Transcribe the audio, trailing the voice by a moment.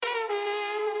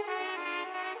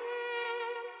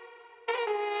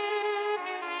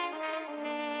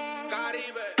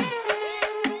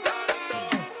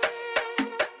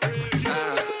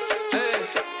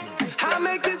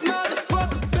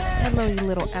silly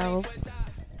little elves.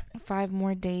 5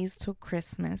 more days till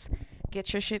Christmas.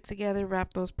 Get your shit together,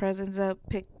 wrap those presents up,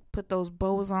 put those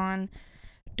bows on.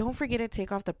 Don't forget to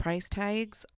take off the price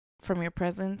tags from your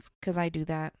presents, because I do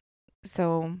that.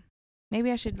 So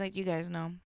maybe I should let you guys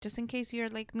know, just in case you're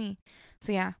like me.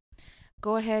 So yeah,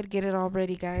 go ahead, get it all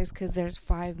ready, guys, because there's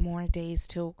 5 more days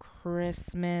till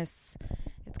Christmas.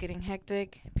 It's getting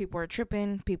hectic. People are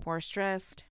tripping. People are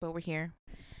stressed. But we're here,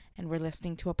 and we're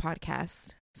listening to a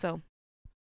podcast. So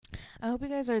I hope you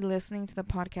guys are listening to the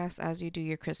podcast as you do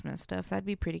your Christmas stuff. That'd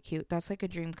be pretty cute. That's like a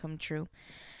dream come true.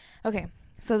 Okay,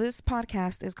 so this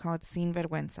podcast is called Sin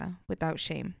Vergüenza, Without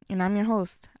Shame. And I'm your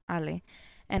host, Ale.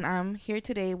 And I'm here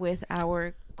today with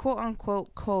our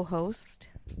quote-unquote co-host,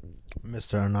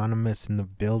 Mr. Anonymous in the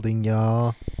building,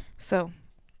 y'all. So,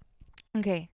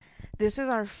 okay, this is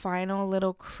our final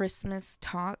little Christmas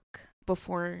talk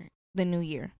before the new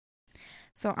year.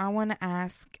 So I want to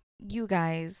ask you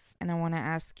guys, and I want to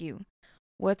ask you,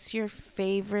 what's your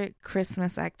favorite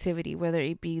Christmas activity? Whether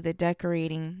it be the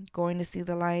decorating, going to see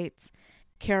the lights,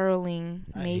 caroling,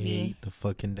 maybe. I hate the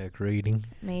fucking decorating.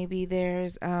 Maybe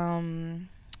there's the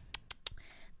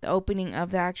opening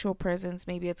of the actual presents.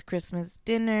 Maybe it's Christmas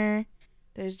dinner.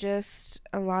 There's just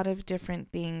a lot of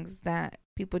different things that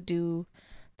people do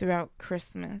throughout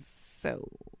Christmas. So,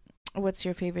 what's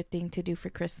your favorite thing to do for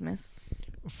Christmas?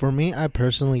 For me, I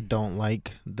personally don't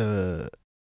like the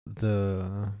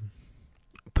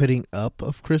putting up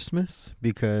of Christmas,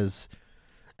 because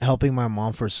helping my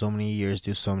mom for so many years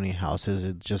do so many houses,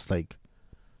 it just like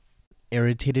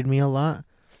irritated me a lot.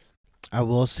 I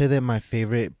will say that my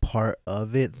favorite part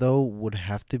of it, though, would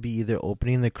have to be either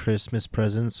opening the Christmas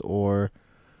presents or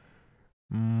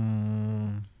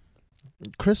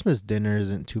Christmas dinner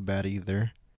isn't too bad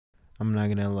either. I'm not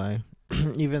gonna lie.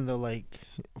 Even though, like,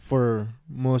 for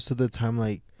most of the time,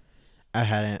 like, I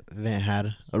haven't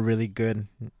had a really good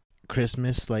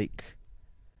Christmas, like,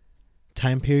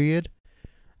 time period,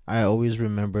 I always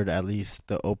remembered at least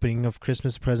the opening of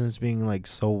Christmas presents being like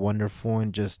so wonderful,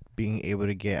 and just being able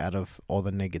to get out of all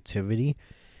the negativity,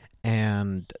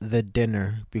 and the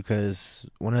dinner, because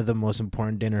one of the most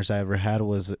important dinners I ever had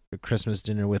was a Christmas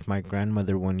dinner with my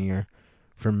grandmother one year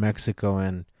from Mexico,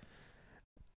 and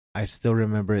I still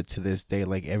remember it to this day,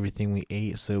 like everything we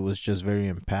ate. So it was just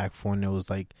very impactful, and it was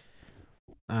like,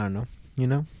 I don't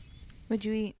know. What'd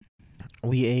you eat?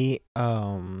 We ate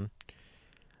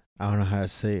I don't know how to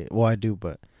say it. Well, I do,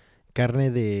 but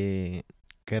carne de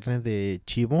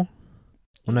chivo,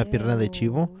 una pierna de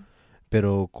chivo,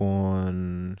 pero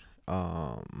con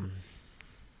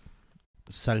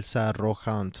salsa roja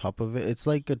on top of it. It's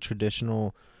like a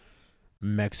traditional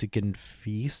Mexican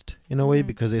feast in a way,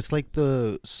 because it's like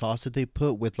the sauce that they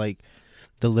put with like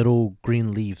the little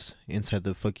green leaves inside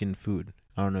the fucking food.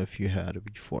 I don't know if you had it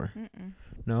before.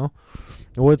 No?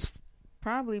 Well, it's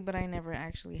probably, but I never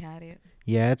actually had it.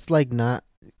 Yeah, it's like not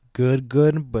good,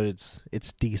 but it's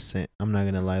decent. I'm not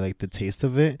gonna lie, like the taste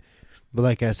of it. But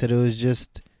like I said, it was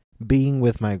just being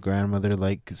with my grandmother.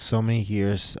 Like, so many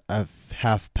years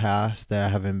have passed that I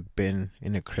haven't been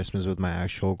in a Christmas with my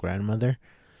actual grandmother.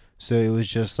 So it was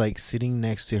just like sitting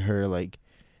next to her, like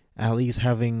at least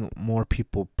having more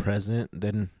people present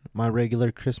than my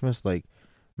regular Christmas, like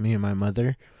me and my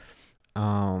mother.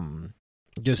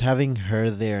 Just having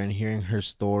her there and hearing her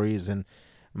stories. And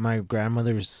my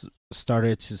grandmother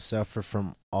started to suffer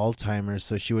from Alzheimer's,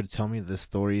 so she would tell me the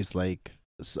stories like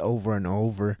over and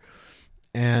over.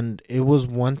 And it was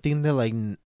one thing that like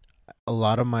a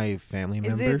lot of my family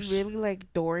members. Is it really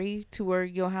like Dory, to where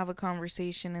you'll have a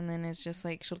conversation and then it's just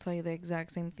like she'll tell you the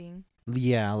exact same thing?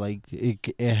 Yeah, like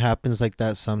it happens like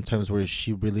that sometimes, where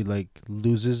she really like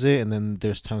loses it, and then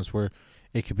there's times where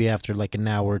it could be after like an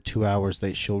hour, 2 hours,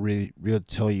 that she'll really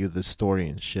tell you the story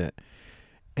and shit.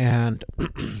 And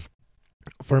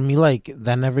for me, like,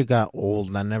 that never got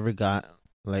old. That never got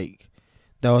like,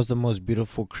 that was the most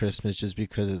beautiful Christmas, just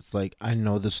because it's like I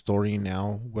know the story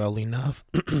now well enough,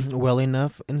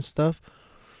 and stuff.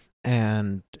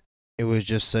 And it was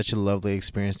just such a lovely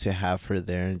experience to have her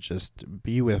there and just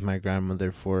be with my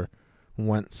grandmother for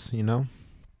once, on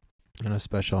a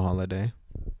special holiday.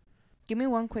 Give me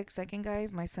one quick second,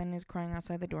 guys. My son is crying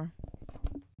outside the door.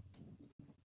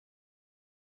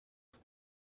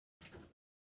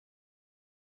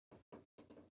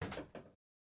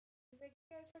 He's like,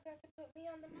 you guys forgot to put me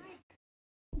on the mic.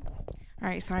 All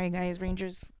right, sorry, guys.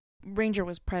 Ranger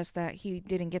was pressed that he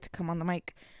didn't get to come on the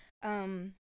mic.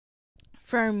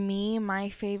 For me, my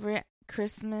favorite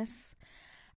Christmas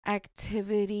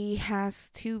activity has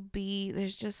to be,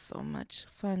 there's just so much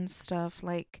fun stuff.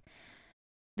 Like,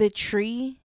 the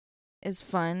tree is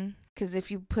fun, because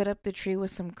if you put up the tree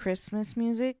with some Christmas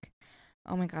music,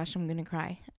 Oh my gosh, I'm gonna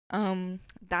cry.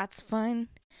 That's fun.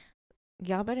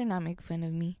 Y'all better not make fun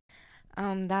of me.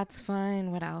 That's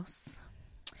fun. What else?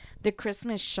 The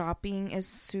Christmas shopping is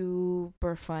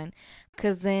super fun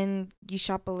because then you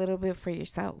shop a little bit for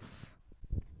yourself.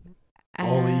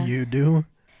 Only Uh, you do?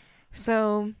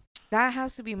 so that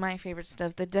has to be my favorite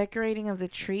stuff. The decorating of the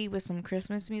tree with some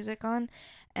Christmas music on,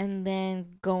 and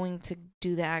then going to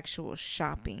do the actual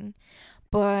shopping.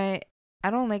 But I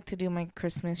don't like to do my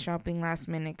Christmas shopping last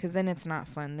minute because then it's not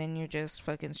fun. Then you're just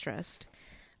fucking stressed.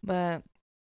 But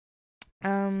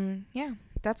yeah,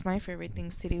 that's my favorite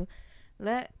things to do.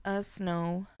 Let us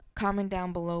know. Comment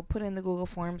down below. Put in the Google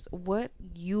Forms what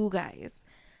you guys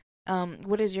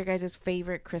what is your guys'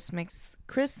 favorite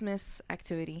Christmas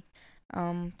activity.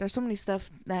 There's so many stuff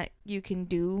that you can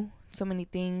do, so many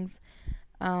things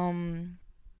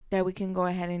that we can go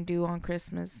ahead and do on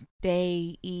Christmas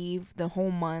Day, Eve, the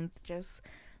whole month. Just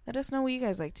let us know what you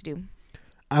guys like to do.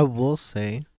 I will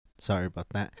say, sorry about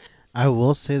that. I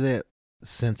will say that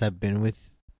since I've been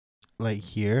with, like,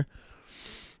 here,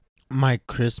 my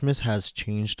Christmas has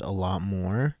changed a lot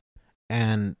more.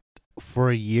 And for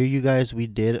a year, you guys, we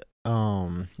did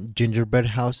gingerbread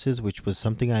houses, which was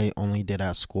something I only did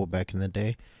at school back in the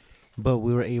day. But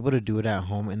we were able to do it at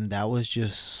home, and that was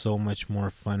just so much more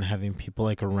fun having people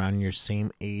like around your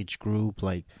same age group,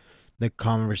 like the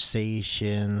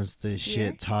conversations, the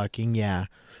shit talking. Yeah,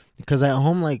 because at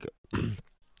home, like,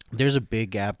 there's a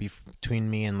big gap between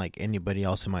me and like anybody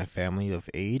else in my family of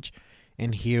age,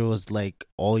 and here was like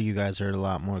all you guys are a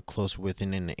lot more close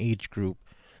within an age group.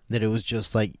 That it was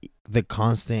just like the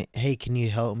constant, hey, can you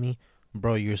help me,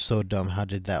 bro? You're so dumb. How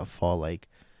did that fall? Like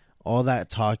all that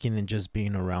talking and just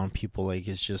being around people, like,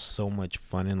 it's just so much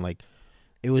fun. And like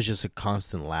it was just a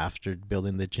constant laughter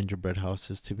building the gingerbread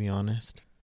houses, to be honest.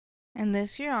 And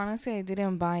this year, honestly, I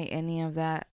didn't buy any of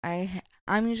that.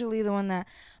 I'm usually the one that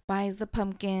buys the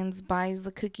pumpkins, buys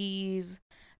the cookies,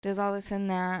 does all this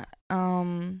and that.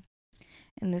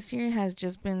 And this year has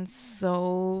just been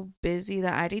so busy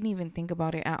that I didn't even think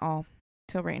about it at all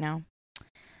till right now.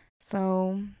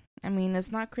 So, I mean,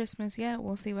 it's not Christmas yet.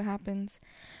 We'll see what happens.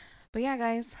 But yeah,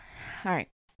 guys. All right.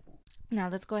 Now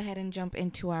let's go ahead and jump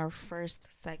into our first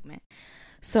segment.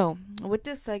 So, with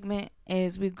this segment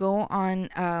is we go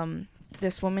on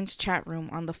this woman's chat room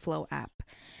on the Flow app.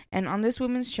 And on this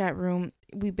women's chat room,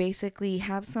 we basically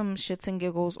have some shits and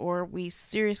giggles, or we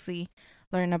seriously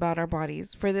learn about our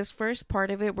bodies. For this first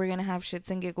part of it, we're going to have shits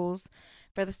and giggles.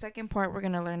 For the second part, we're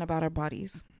going to learn about our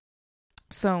bodies.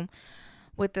 So,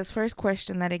 with this first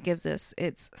question that it gives us,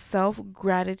 it's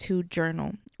self-gratitude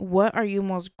journal. What are you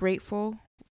most grateful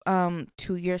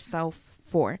to yourself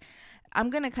for? I'm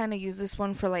going to kind of use this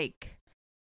one for like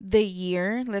the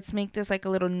year. Let's make this like a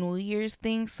little New Year's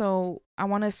thing. So, I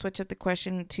want to switch up the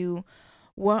question to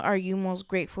what are you most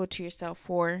grateful to yourself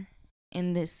for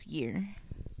in this year?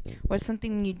 What's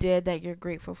something you did that you're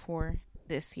grateful for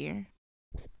this year?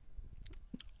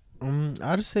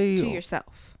 I'd say To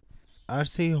yourself. I'd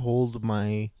say hold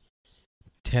my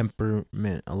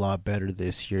temperament a lot better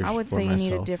this year. I would for say myself. you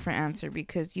need a different answer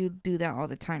because you do that all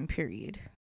the time, period.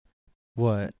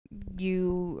 What?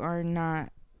 You are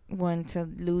not one to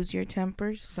lose your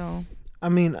temper, so. I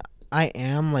mean, I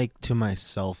am like to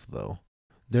myself though.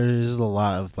 There is a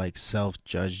lot of like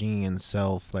self-judging and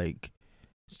self like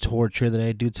torture that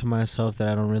I do to myself that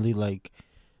I don't really like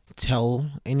tell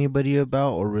anybody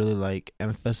about or really like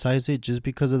emphasize it, just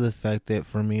because of the fact that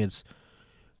for me it's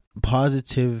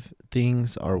positive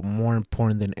things are more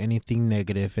important than anything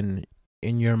negative, and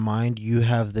in your mind you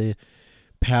have the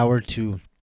power to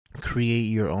create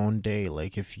your own day.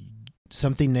 Like if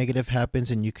something negative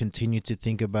happens and you continue to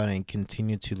think about it and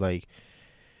continue to like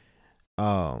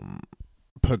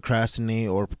procrastinate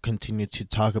or continue to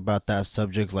talk about that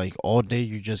subject like all day,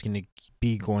 you're just gonna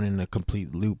be going in a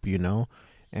complete loop, you know.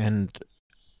 And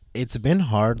it's been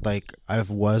hard. Like I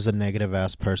was a negative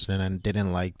ass person and I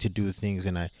didn't like to do things,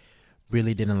 and I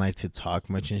really didn't like to talk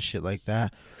much and shit like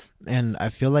that. And I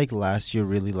feel like last year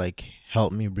really like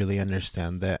helped me really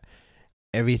understand that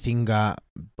everything got,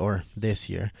 or this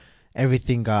year,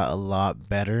 everything got a lot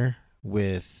better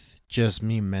with just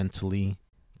me mentally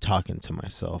talking to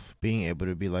myself, being able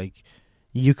to be like,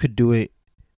 you could do it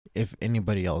if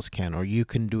anybody else can, or you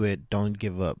can do it, don't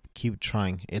give up, keep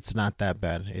trying, it's not that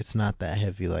bad, it's not that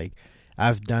heavy. Like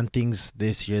I've done things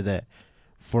this year that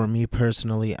for me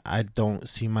personally I don't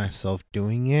see myself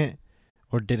doing it,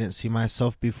 or didn't see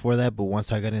myself before that, but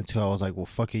once I got into it I was like, well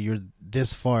fuck it, you're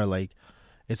this far, like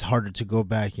it's harder to go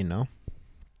back, you know.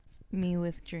 Me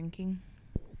with drinking,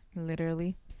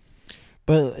 literally.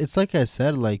 But it's like I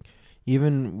said, like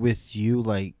even with you,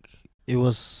 like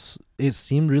it's it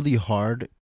seemed really hard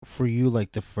for you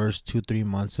like the first 2-3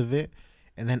 months of it,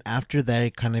 and then after that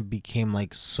it kind of became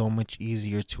like so much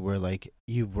easier to where like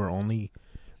you were only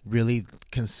really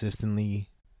consistently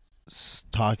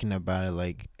talking about it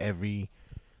like every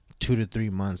 2 to 3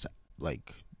 months,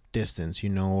 like distance,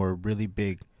 or really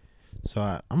big.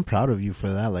 So I'm proud of you for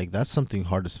that. Like that's something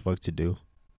hard as fuck to do.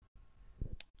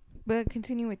 But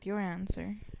continue with your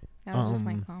answer. That was just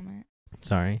my comment.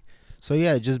 Sorry. So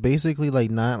yeah, just basically like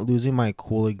not losing my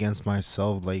cool against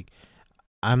myself. Like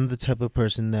I'm the type of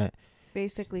person that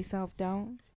basically self-doubt.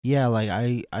 Yeah, like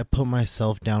I put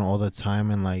myself down all the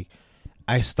time, and like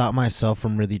I stop myself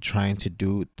from really trying to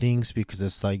do things because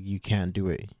it's like you can't do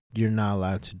it. You're not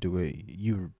allowed to do it.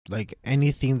 You like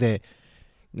anything that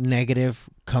negative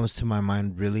comes to my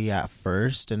mind really at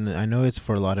first, and I know it's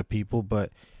for a lot of people,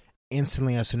 but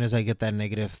instantly as soon as I get that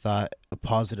negative thought, a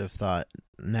positive thought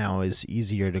now is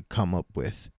easier to come up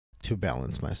with to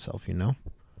balance myself,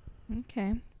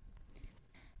 Okay.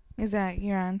 Is that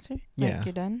your answer? Yeah. Like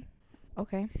you're done?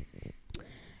 Okay.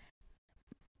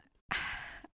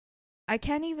 I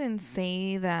can't even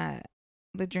say that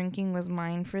the drinking was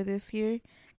mine for this year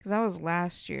because that was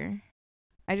last year.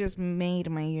 I just made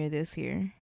my year this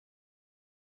year.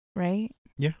 Right?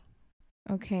 Yeah.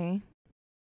 Okay.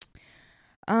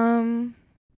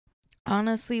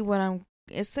 Honestly,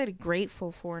 it said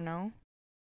grateful for, no?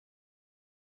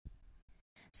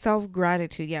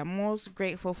 Self-gratitude, yeah, most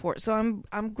grateful for. So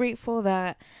I'm grateful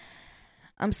that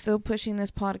I'm still pushing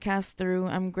this podcast through.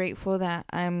 I'm grateful that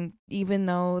even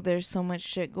though there's so much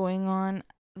shit going on,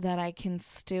 that I can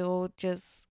still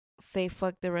just say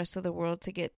fuck the rest of the world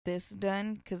to get this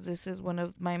done, because this is one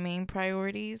of my main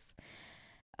priorities.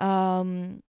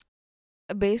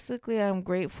 Basically, I'm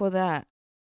grateful that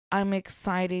I'm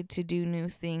excited to do new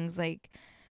things. Like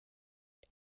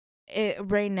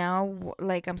right now,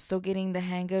 like I'm still getting the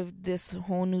hang of this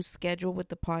whole new schedule with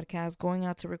the podcast, going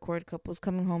out to record couples,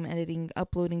 coming home, editing,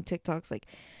 uploading TikToks. Like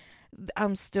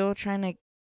I'm still trying to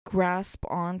grasp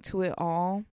onto it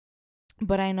all,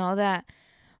 but I know that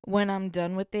when I'm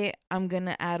done with it, I'm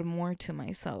gonna add more to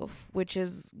myself, which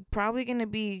is probably gonna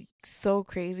be so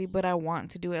crazy, but I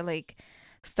want to do it. Like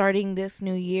starting this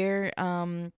new year,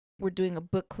 we're doing a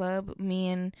book club. Me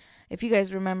and, if you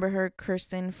guys remember her,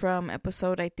 Kirsten, from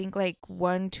episode, I think like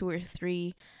 1, 2, or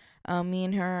 3, me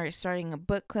and her are starting a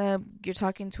book club. You're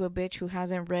talking to a bitch who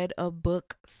hasn't read a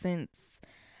book since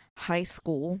high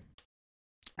school.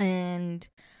 And,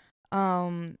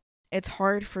 it's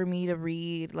hard for me to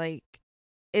read. Like,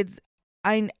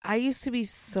 I used to be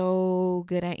so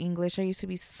good at English. I used to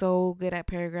be so good at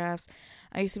paragraphs.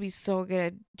 I used to be so good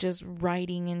at just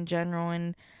writing in general,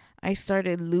 and I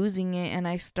started losing it, and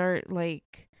I start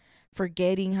like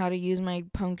forgetting how to use my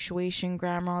punctuation,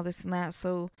 grammar, all this and that.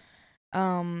 So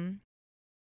I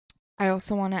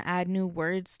also want to add new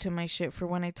words to my shit for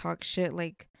when I talk shit.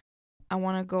 Like I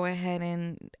want to go ahead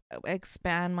and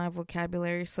expand my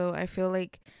vocabulary. So I feel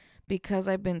like because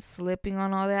I've been slipping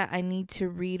on all that, I need to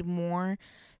read more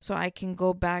so I can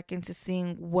go back into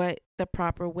seeing what the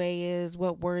proper way is,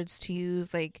 what words to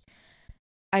use. Like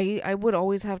I would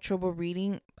always have trouble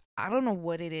reading. I don't know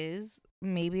what it is.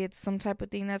 Maybe it's some type of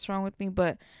thing that's wrong with me,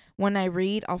 but when I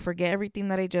read, I'll forget everything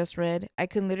that I just read. I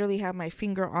can literally have my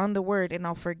finger on the word and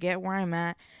I'll forget where I'm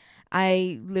at.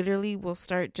 I literally will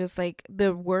start just like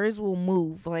the words will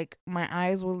move. Like my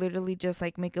eyes will literally just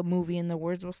like make a movie and the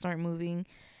words will start moving.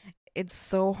 It's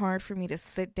so hard for me to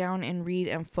sit down and read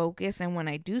and focus. And when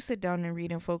I do sit down and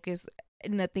read and focus,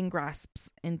 nothing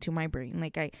grasps into my brain.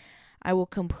 Like I will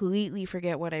completely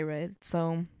forget what I read.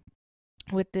 So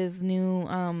with this new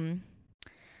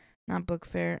not book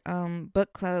fair,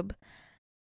 book club,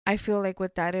 I feel like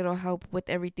with that it'll help with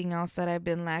everything else that I've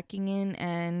been lacking in,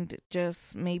 and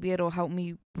just maybe it'll help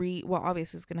me read. Well,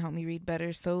 obviously it's gonna help me read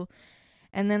better. So,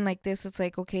 and then like this, it's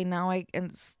like, okay, now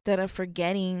instead of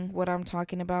forgetting what I'm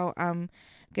talking about, I'm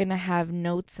gonna have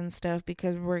notes and stuff,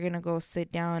 because we're gonna go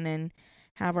sit down and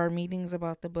have our meetings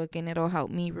about the book, and it'll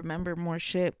help me remember more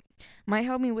shit. Might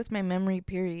help me with my memory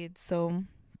period. So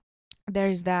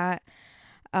there's that.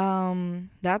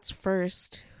 That's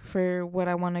first for what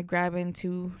I want to grab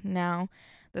into now.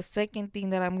 The second thing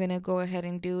that I'm gonna go ahead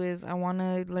and do is I want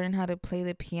to learn how to play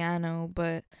the piano,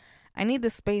 but I need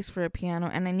the space for a piano,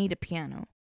 and I need a piano.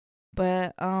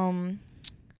 But other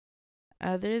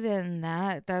than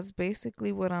that, that's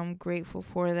basically what I'm grateful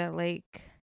for. That like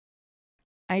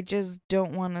I just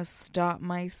don't want to stop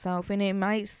myself, and it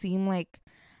might seem like,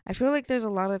 I feel like there's a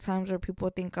lot of times where people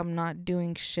think I'm not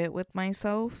doing shit with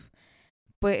myself,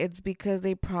 but it's because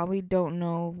they probably don't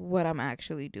know what I'm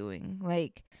actually doing.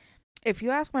 Like If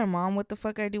you ask my mom what the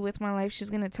fuck I do with my life, she's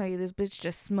gonna tell you this bitch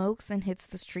just smokes and hits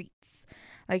the streets.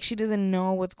 Like, she doesn't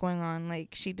know what's going on. Like,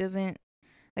 she doesn't,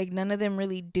 like, none of them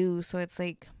really do. So it's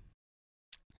like,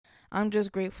 I'm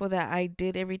just grateful that I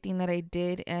did everything that I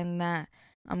did and that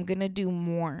I'm gonna do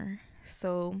more.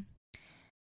 So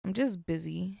I'm just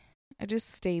busy. I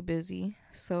just stay busy.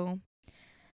 So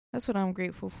that's what I'm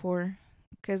grateful for.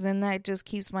 Because then that just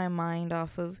keeps my mind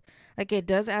off of, like, it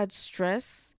does add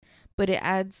stress, but it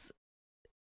adds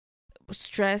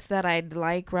stress that I'd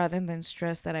like rather than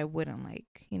stress that I wouldn't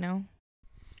like, you know?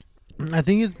 I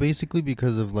think it's basically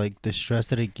because of like the stress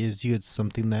that it gives you. It's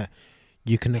something that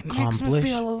you can accomplish. It makes me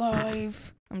feel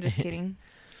alive. I'm just kidding.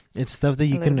 It's stuff that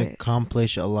you can bit.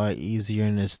 accomplish a lot easier,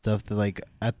 and it's stuff that like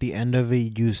at the end of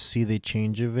it you see the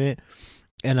change of it.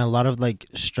 And a lot of like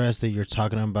stress that you're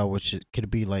talking about, which it could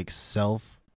be like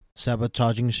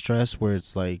self-sabotaging stress, where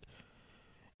it's like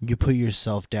you put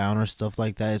yourself down or stuff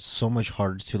like that. It's so much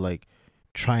harder to like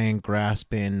try and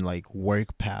grasp and like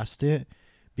work past it,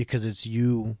 because it's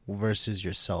you versus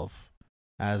yourself,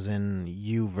 as in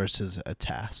you versus a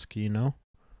task, you know?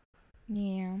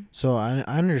 Yeah. So I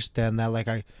understand that. Like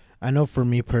I know for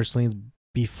me personally,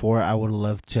 before I would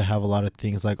love to have a lot of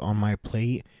things like on my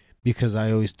plate, because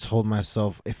I always told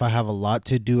myself if I have a lot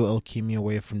to do, it'll keep me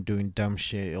away from doing dumb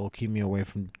shit. It'll keep me away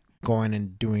from going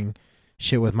and doing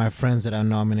shit with my friends that I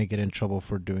know I'm going to get in trouble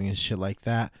for doing and shit like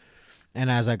that. And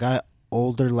as I got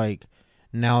older, like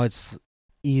now it's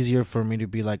easier for me to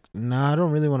be like, nah, I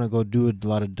don't really want to go do a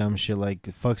lot of dumb shit.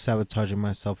 Like, fuck sabotaging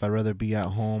myself. I'd rather be at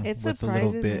home It with a little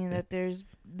surprises bit. me that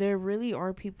there really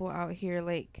are people out here,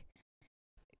 like,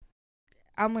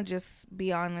 I'm gonna just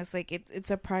be honest, like, it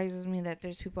surprises me that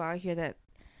there's people out here that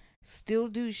still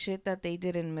do shit that they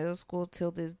did in middle school till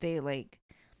this day, like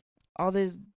all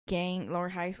this gang or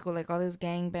high school, like all this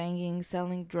gang banging,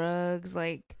 selling drugs,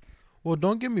 like. Well,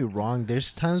 don't get me wrong.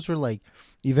 There's times where, like,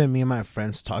 even me and my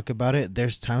friends talk about it.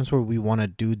 There's times where we want to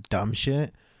do dumb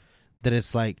shit that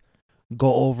it's like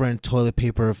go over and toilet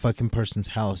paper a fucking person's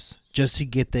house just to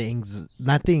get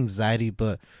not the anxiety,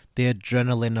 but the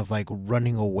adrenaline of like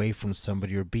running away from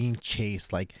somebody or being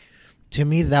chased. Like, to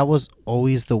me, that was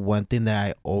always the one thing that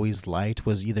I always liked,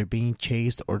 was either being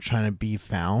chased or trying to be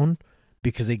found,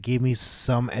 because it gave me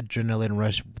some adrenaline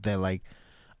rush that like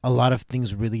a lot of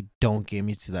things really don't get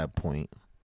me to that point.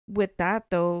 With that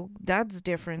though, that's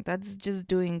different. That's just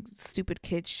doing stupid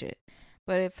kid shit.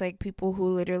 But it's like people who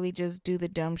literally just do the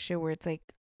dumb shit where it's like,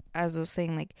 as I was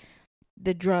saying, like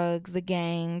the drugs, the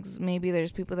gangs. Maybe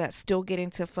there's people that still get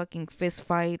into fucking fist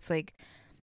fights, like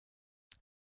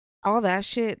all that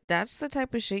shit. That's the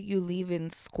type of shit you leave in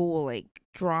school, like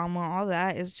drama. All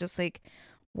that is just like,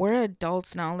 we're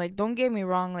adults now. Like, don't get me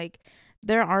wrong, like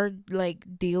there are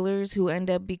like dealers who end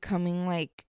up becoming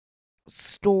like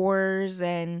stores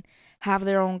and have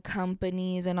their own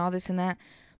companies and all this and that,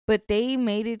 but they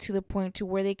made it to the point to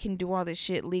where they can do all this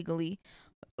shit legally.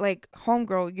 Like,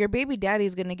 homegirl, your baby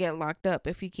daddy's gonna get locked up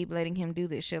if you keep letting him do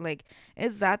this shit. Like,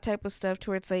 it's that type of stuff to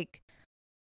where it's like,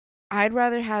 I'd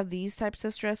rather have these types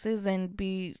of stresses than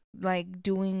be like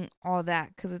doing all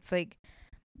that, because it's like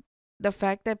the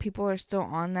fact that people are still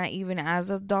on that even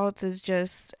as adults is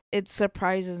just, it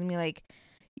surprises me. Like,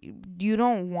 you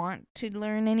don't want to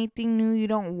learn anything new, you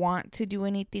don't want to do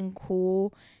anything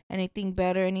cool, anything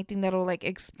better, anything that'll like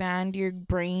expand your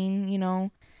brain, you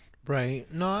know?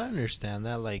 Right. No, I understand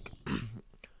that. Like,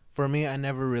 for me, I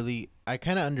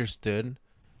kind of understood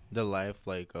the life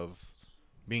like of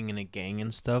being in a gang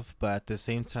and stuff, but at the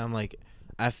same time, like,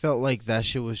 I felt like that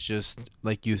shit was just,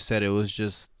 like you said, it was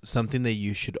just something that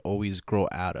you should always grow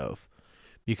out of.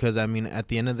 Because, I mean, at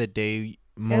the end of the day,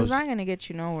 It's not going to get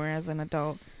you nowhere as an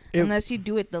adult unless you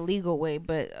do it the legal way,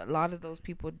 but a lot of those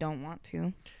people don't want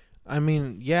to. I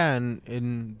mean, yeah, and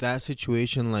in that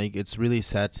situation, like, it's really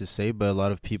sad to say, but a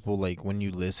lot of people, like, when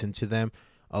you listen to them,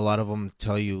 a lot of them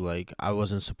tell you, like, I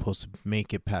wasn't supposed to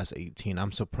make it past 18.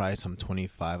 I'm surprised I'm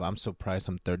 25. I'm surprised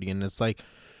I'm 30. And it's like,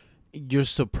 you're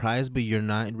surprised, but you're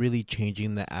not really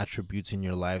changing the attributes in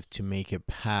your life to make it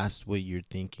past what you're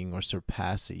thinking or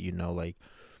surpass it, you know? Like,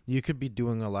 you could be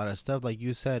doing a lot of stuff, like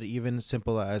you said, even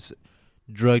simple as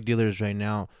drug dealers right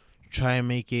now. Try and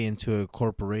make it into a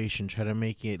corporation, try to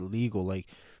make it legal. Like,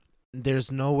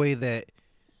 there's no way that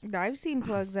I've seen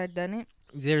plugs that done it.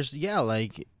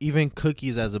 Like, even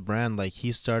Cookies as a brand, like,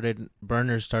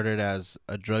 Burner started as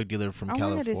a drug dealer from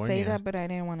California. I wanted to say that, but I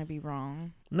didn't want to be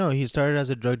wrong. No, he started as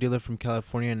a drug dealer from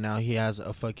California, and now he has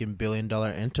a fucking $1 billion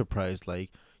enterprise.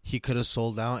 Like, he could have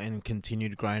sold out and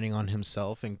continued grinding on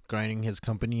himself and grinding his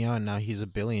company out, and now he's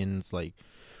 $1 billion. It's like,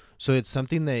 so it's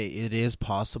something that it is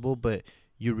possible, but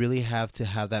you really have to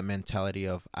have that mentality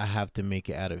of, I have to make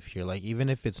it out of here. Like, even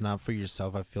if it's not for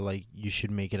yourself, I feel like you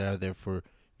should make it out of there for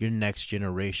your next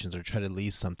generations, or try to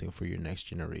leave something for your next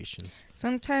generations.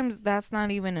 Sometimes that's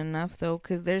not even enough, though,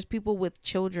 because there's people with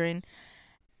children.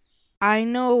 I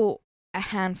know a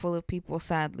handful of people,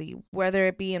 sadly, whether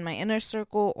it be in my inner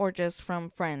circle or just from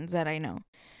friends that I know.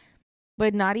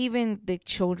 But not even the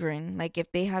children. Like,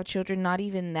 if they have children, not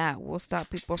even that will stop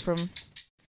people from...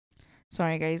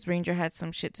 Sorry, guys. Ranger had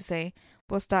some shit to say.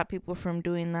 Will stop people from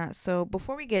doing that. So,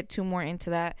 before we get too more into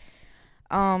that,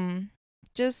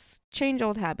 just change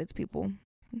old habits, people.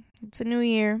 It's a new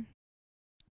year.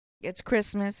 It's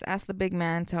Christmas. Ask the big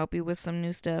man to help you with some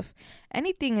new stuff.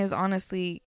 Anything is,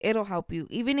 honestly, it'll help you.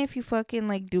 Even if you fucking,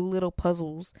 like, do little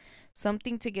puzzles.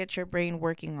 Something to get your brain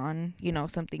working on,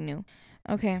 something new.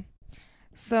 Okay.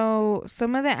 So,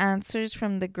 some of the answers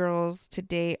from the girls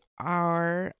today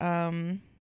are,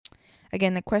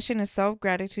 again, the question is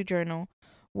self-gratitude journal.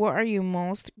 What are you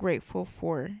most grateful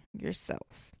for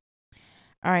yourself?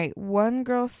 All right. One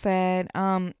girl said,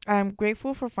 I'm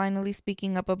grateful for finally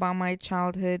speaking up about my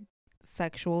childhood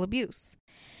sexual abuse.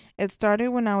 It started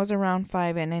when I was around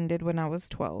 5 and ended when I was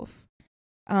 12.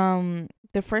 The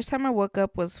first time I woke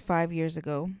up was 5 years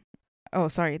ago. Oh,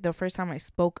 sorry. The first time I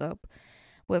spoke up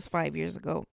was 5 years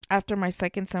ago. After my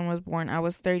second son was born, I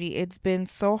was 30. It's been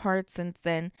so hard since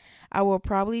then. I will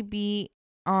probably be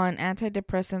on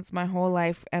antidepressants my whole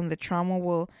life, and the trauma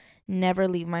will never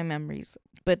leave my memories.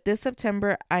 But this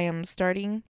September, I am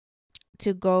starting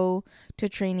to go to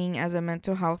training as a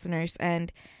mental health nurse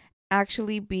and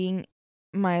actually being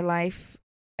my life.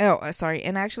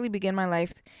 And actually begin my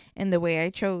life in the way I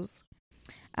chose.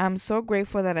 I'm so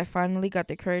grateful that I finally got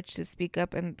the courage to speak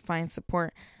up and find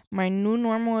support. My new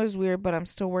normal is weird, but I'm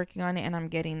still working on it, and I'm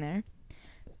getting there.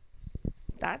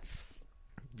 That's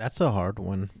a hard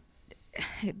one.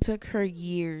 It took her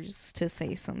years to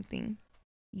say something.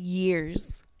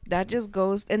 Years. That just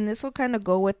goes, and this will kind of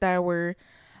go with our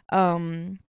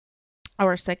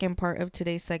second part of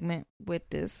today's segment with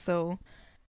this. So,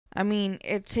 I mean,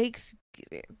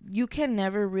 you can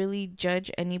never really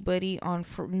judge anybody on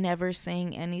for never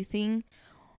saying anything,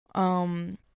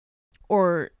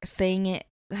 or saying it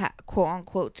quote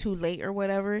unquote too late or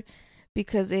whatever,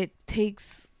 because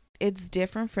it's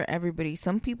different for everybody.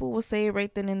 Some people will say it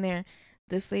right then and there.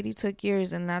 This lady took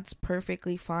years, and that's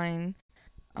perfectly fine.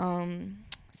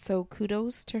 So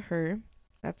kudos to her.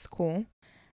 That's cool.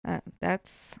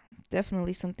 That's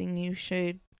definitely something you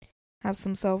should have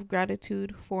some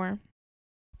self-gratitude for.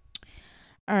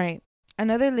 All right.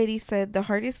 Another lady said, the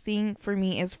hardest thing for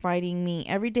me is fighting me.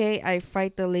 Every day I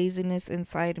fight the laziness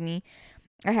inside me.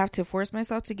 I have to force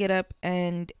myself to get up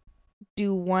and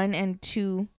do 1 and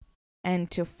 2 and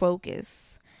to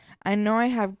focus. I know I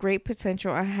have great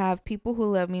potential. I have people who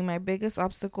love me. My biggest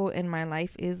obstacle in my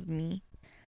life is me.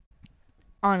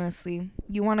 Honestly,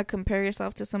 you want to compare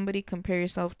yourself to somebody, compare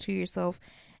yourself to yourself,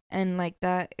 and like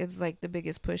that is like the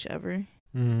biggest push ever.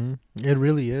 Mm-hmm. It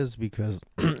really is, because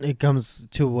it comes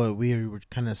to what we were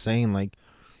kind of saying, like,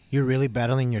 you're really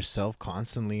battling yourself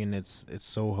constantly, and it's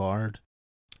so hard.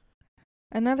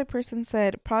 Another person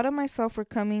said, proud of myself for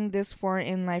coming this far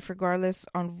in life regardless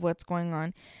of what's going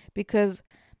on, because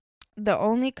the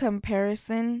only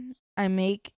comparison I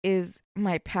make is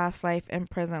my past life and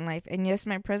present life. And yes,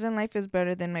 my present life is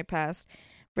better than my past.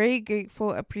 Very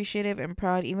grateful, appreciative, and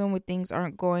proud even when things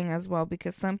aren't going as well,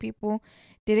 because some people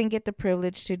didn't get the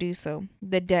privilege to do so.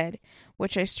 The dead,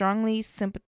 which I strongly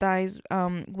sympathize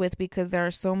with, because there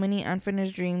are so many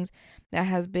unfinished dreams that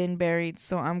has been buried.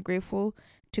 So I'm grateful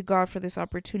to God for this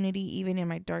opportunity, even in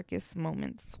my darkest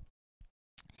moments.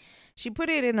 She put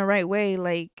it in the right way,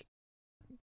 like,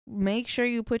 make sure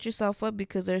you put yourself up,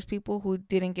 because there's people who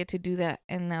didn't get to do that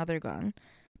and now they're gone.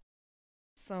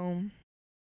 So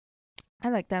I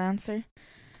like that answer.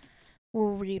 We'll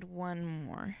read one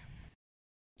more.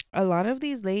 A lot of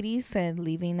these ladies said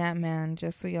leaving that man,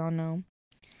 just so y'all know.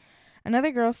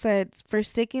 Another girl said, for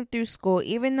sticking through school,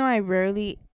 even though I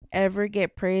rarely ever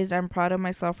get praised, I'm proud of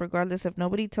myself regardless. If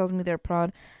nobody tells me they're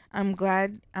proud, I'm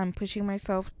glad I'm pushing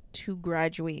myself to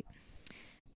graduate.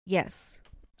 Yes,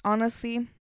 honestly,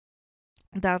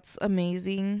 that's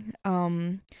amazing.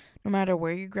 No matter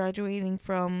where you're graduating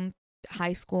from,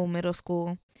 high school, middle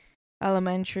school,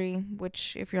 elementary,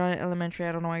 which if you're on elementary,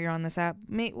 I don't know why you're on this app.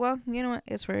 Well, you know what?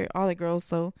 It's for all the girls,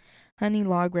 so honey,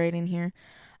 log right in here.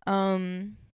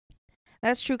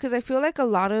 That's true, because I feel like a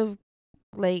lot of,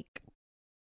 like,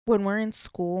 when we're in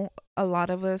school, a lot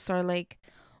of us are like,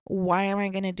 why am I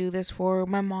going to do this for?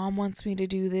 My mom wants me to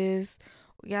do this,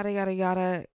 yada, yada,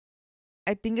 yada.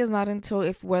 I think it's not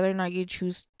until whether or not you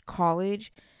choose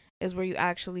college is where you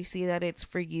actually see that it's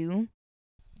for you.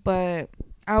 But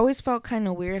I always felt kind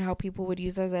of weird how people would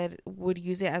use it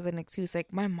as an excuse.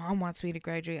 Like, my mom wants me to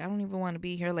graduate. I don't even want to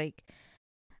be here. Like,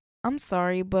 I'm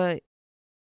sorry, but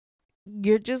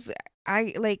you're just I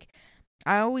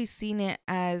always seen it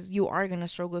as you are gonna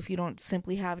struggle if you don't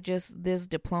simply have just this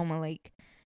diploma. Like,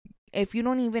 if you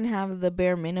don't even have the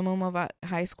bare minimum of a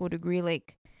high school degree,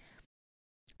 like,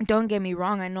 don't get me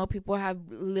wrong, I know people have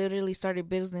literally started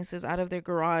businesses out of their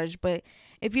garage, but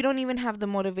if you don't even have the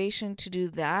motivation to do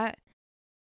that,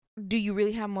 do you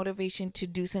really have motivation to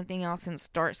do something else and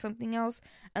start something else?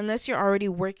 Unless you're already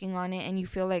working on it and you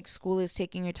feel like school is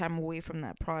taking your time away from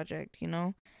that project, you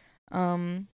know?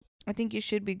 I think you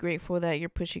should be grateful that you're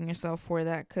pushing yourself for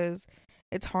that, because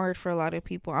it's hard for a lot of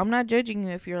people. I'm not judging you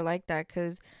if you're like that,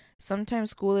 because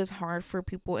sometimes school is hard for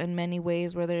people in many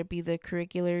ways, whether it be the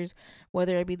curriculars,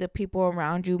 whether it be the people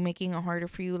around you making it harder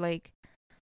for you. Like,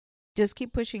 just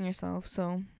keep pushing yourself.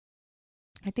 So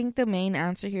I think the main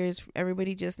answer here is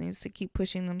everybody just needs to keep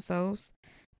pushing themselves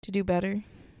to do better.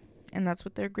 And that's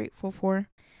what they're grateful for.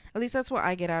 At least that's what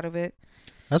I get out of it.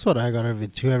 That's what I got out of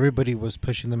it too. Everybody was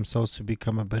pushing themselves to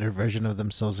become a better version of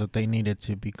themselves that they needed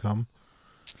to become.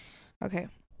 Okay.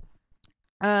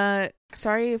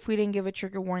 Sorry if we didn't give a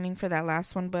trigger warning for that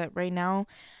last one, but right now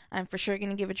I'm for sure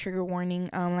gonna give a trigger warning.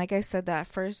 Like I said, that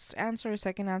first answer or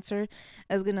second answer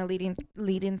is gonna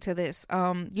lead into this.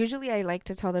 Usually I like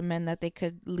to tell the men that they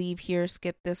could leave here,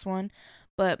 skip this one,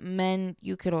 but men,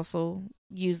 you could also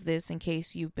use this in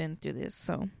case you've been through this.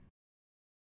 So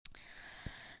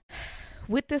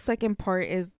with the second part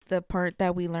is the part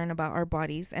that we learn about our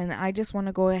bodies, and I just want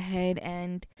to go ahead,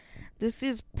 and this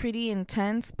is pretty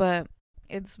intense, but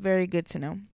it's very good to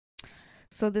know.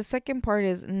 So the second part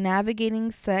is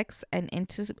navigating sex and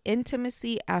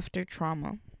intimacy after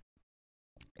trauma.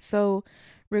 So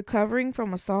recovering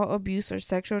from assault, abuse, or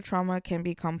sexual trauma can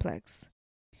be complex,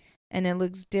 and it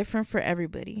looks different for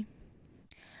everybody.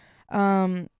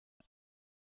 And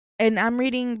I'm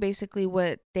reading basically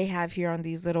what they have here on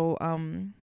these little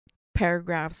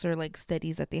paragraphs or like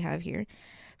studies that they have here.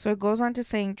 So it goes on to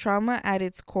saying trauma at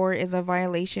its core is a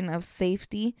violation of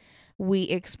safety we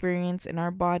experience in our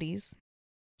bodies.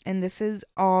 And this is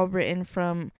all written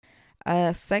from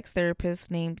a sex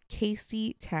therapist named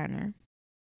Casey Tanner.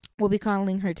 We'll be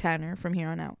calling her Tanner from here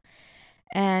on out.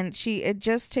 And it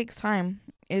just takes time.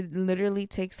 It literally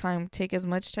takes time. Take as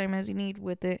much time as you need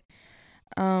with it.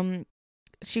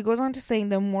 She goes on to saying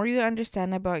the more you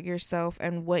understand about yourself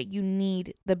and what you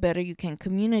need, the better you can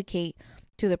communicate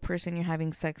to the person you're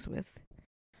having sex with.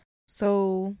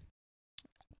 So,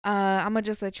 I'm going to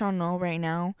just let y'all know right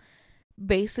now.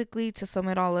 Basically, to sum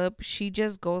it all up, she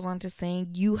just goes on to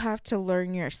saying you have to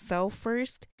learn yourself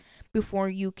first before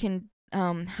you can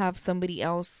have somebody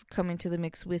else come into the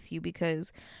mix with you,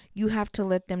 because you have to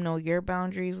let them know your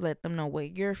boundaries, let them know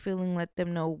what you're feeling, let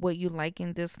them know what you like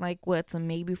and dislike, what's a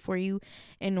maybe for you,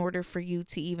 in order for you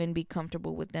to even be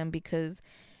comfortable with them. Because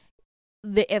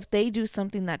if they do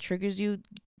something that triggers you,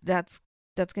 that's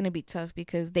going to be tough,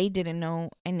 because they didn't know,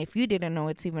 and if you didn't know,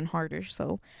 it's even harder.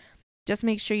 So just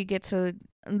make sure you get to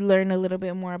learn a little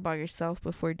bit more about yourself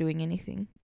before doing anything.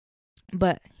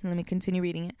 But let me continue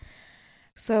reading it.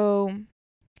 So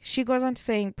she goes on to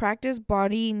saying, practice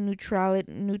body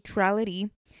neutrality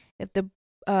if the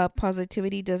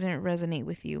positivity doesn't resonate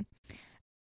with you.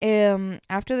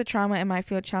 After the trauma, it might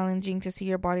feel challenging to see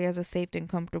your body as a safe and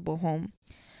comfortable home.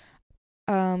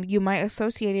 You might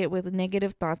associate it with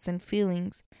negative thoughts and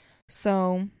feelings.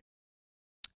 So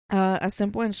a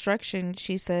simple instruction,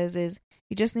 she says, is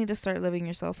you just need to start loving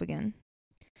yourself again.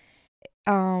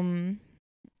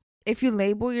 If you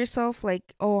label yourself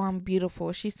like, oh, I'm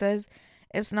beautiful, she says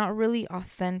it's not really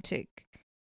authentic,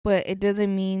 but it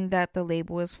doesn't mean that the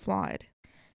label is flawed.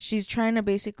 She's trying to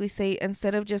basically say,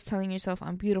 instead of just telling yourself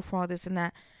I'm beautiful, all this and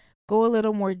that, go a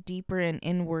little more deeper and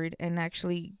inward and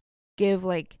actually give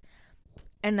like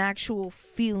an actual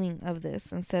feeling of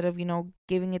this, instead of,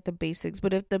 giving it the basics.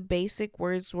 But if the basic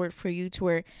words work for you to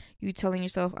where you telling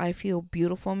yourself I feel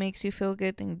beautiful makes you feel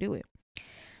good, then do it.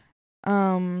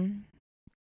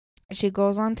 She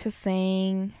goes on to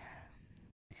saying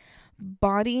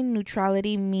body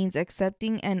neutrality means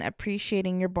accepting and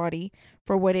appreciating your body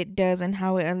for what it does and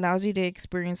how it allows you to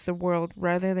experience the world,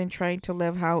 rather than trying to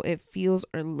live how it feels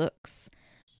or looks.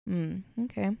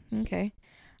 Okay.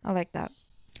 I like that.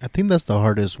 I think that's the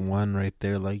hardest one right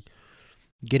there, like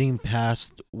getting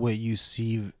past what you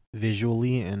see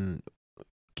visually and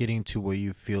getting to what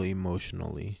you feel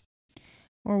emotionally.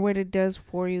 Or what it does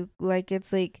for you. Like,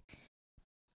 it's like,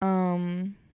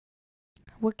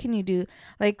 what can you do?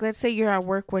 Like, let's say you're at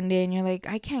work one day and you're like,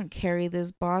 I can't carry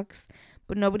this box.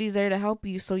 but nobody's there to help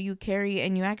you. So you carry,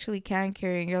 and you actually can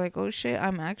carry. And you're like, oh shit,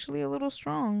 I'm actually a little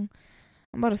strong.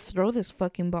 I'm about to throw this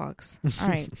fucking box. All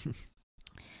right.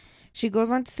 She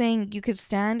goes on to saying you could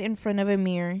stand in front of a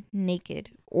mirror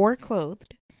naked or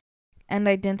clothed and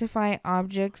identify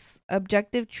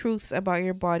objective truths about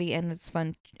your body and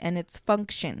its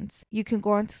functions. You can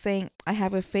go on to saying, I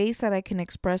have a face that I can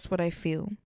express what I feel.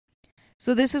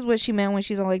 So this is what she meant when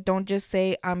she's all like, don't just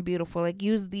say I'm beautiful. Like,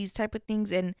 use these type of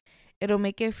things and it'll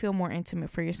make it feel more intimate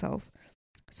for yourself.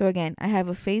 So again, I have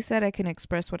a face that I can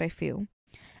express what I feel.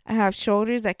 I have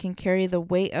shoulders that can carry the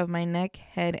weight of my neck,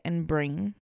 head, and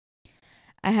brain.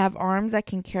 I have arms that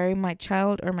can carry my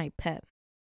child or my pet.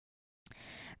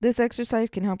 This exercise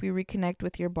can help you reconnect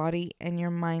with your body and your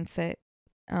mindset.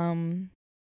 All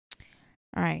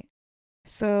right.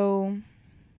 So,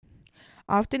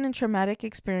 often in traumatic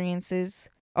experiences,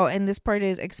 and this part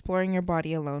is exploring your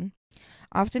body alone.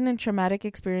 Often in traumatic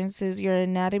experiences, your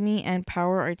anatomy and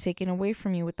power are taken away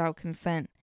from you without consent.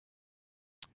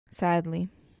 Sadly.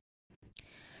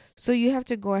 So you have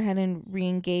to go ahead and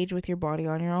re-engage with your body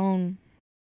on your own.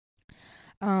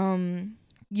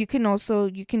 You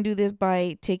can do this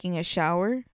by taking a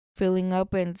shower, filling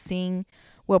up and seeing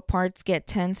what parts get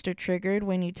tensed or triggered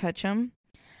when you touch them.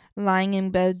 Lying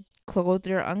in bed, clothed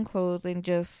or unclothed, and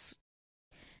just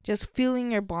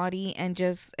feeling your body and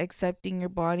just accepting your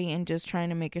body and just trying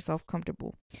to make yourself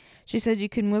comfortable. She says you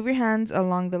can move your hands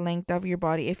along the length of your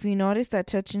body. If you notice that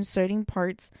touching certain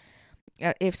parts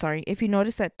of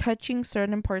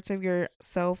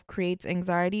yourself creates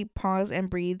anxiety, pause and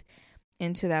breathe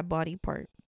into that body part.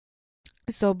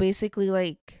 So basically,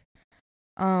 like,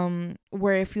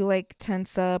 where if you like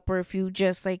tense up, or if you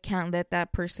just like can't let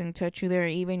that person touch you there, or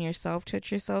even yourself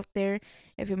touch yourself there,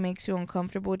 if it makes you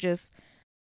uncomfortable, just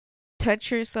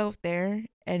touch yourself there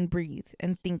and breathe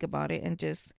and think about it and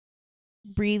just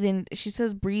breathe in. She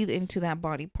says breathe into that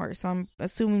body part. So I'm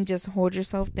assuming just hold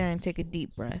yourself there and take a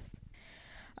deep breath.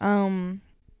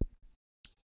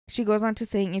 She goes on to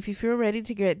saying, if you feel ready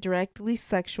to get directly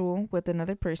sexual with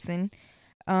another person,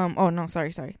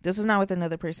 sorry. This is not with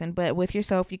another person, but with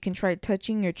yourself, you can try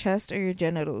touching your chest or your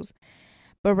genitals.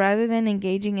 But rather than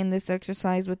engaging in this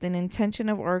exercise with an intention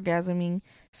of orgasming,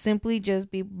 simply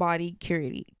just be body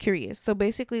curious. So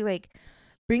basically, like,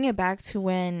 bring it back to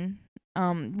when,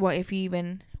 if you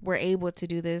even were able to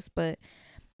do this, but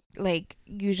like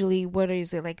usually, what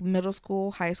is it, like middle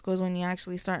school, high school is when you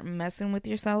actually start messing with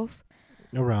yourself.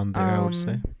 Around there, I would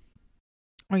say.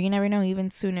 Or you never know,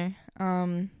 even sooner.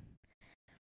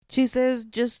 She says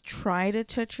just try to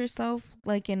touch yourself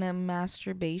like in a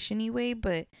masturbation-y way,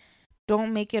 but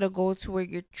don't make it a goal to where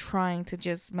you're trying to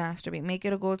just masturbate. Make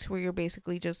it a goal to where you're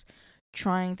basically just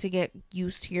trying to get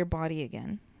used to your body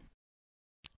again.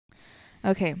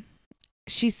 Okay.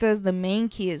 She says the main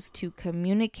key is to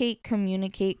communicate.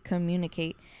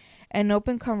 An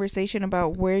open conversation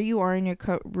about where you are in your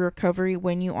recovery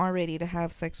when you are ready to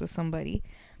have sex with somebody.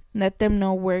 Let them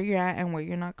know where you're at and what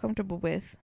you're not comfortable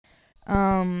with.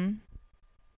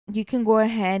 You can go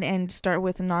ahead and start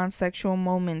with non-sexual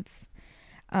moments.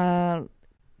 Sorry,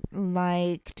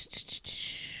 I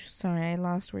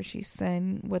lost where she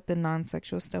said what the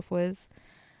non-sexual stuff was.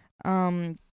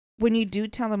 When you do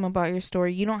tell them about your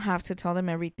story, you don't have to tell them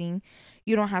everything.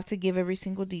 You don't have to give every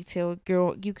single detail.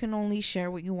 Girl, you can only share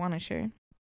what you want to share.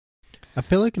 I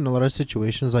feel like in a lot of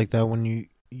situations like that, when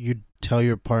you tell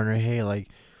your partner, hey, like,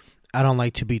 I don't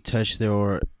like to be touched there,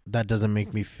 or that doesn't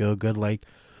make me feel good, like,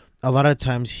 a lot of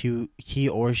times he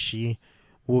or she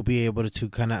will be able to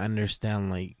kind of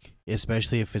understand, like,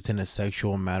 especially if it's in a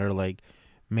sexual matter, like,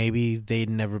 maybe they've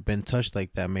never been touched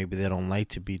like that. Maybe they don't like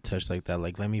to be touched like that.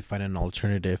 Like, let me find an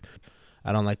alternative.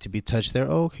 I don't like to be touched there.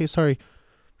 Oh, okay, sorry.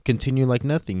 Continue like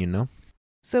nothing, you know?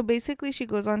 So basically, she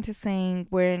goes on to saying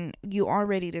when you are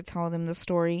ready to tell them the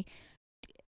story,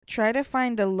 try to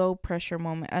find a low pressure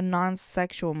moment, a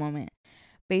non-sexual moment.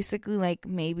 Basically, like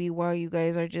maybe while you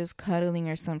guys are just cuddling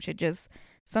or some shit. Just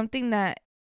something that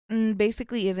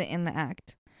basically isn't in the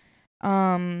act.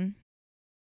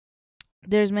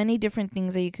 There's many different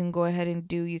things that you can go ahead and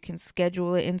do. You can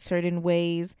schedule it in certain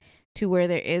ways to where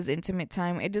there is intimate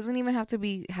time. It doesn't even have to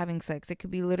be having sex. It could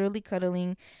be literally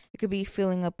cuddling. It could be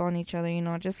filling up on each other,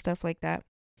 just stuff like that.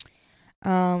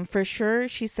 For sure,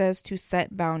 she says to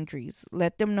set boundaries.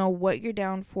 Let them know what you're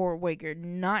down for, what you're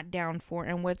not down for,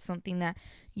 and what's something that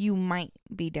you might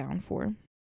be down for.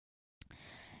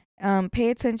 Pay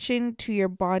attention to your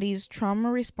body's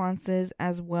trauma responses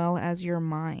as well as your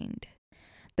mind.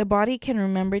 The body can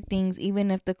remember things even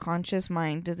if the conscious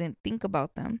mind doesn't think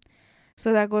about them.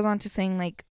 So that goes on to saying,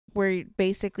 like, where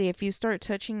basically if you start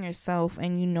touching yourself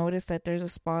and you notice that there's a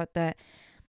spot that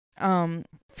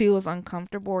feels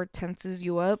uncomfortable or tenses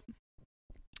you up,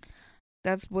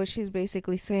 that's what she's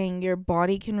basically saying. Your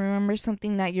body can remember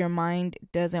something that your mind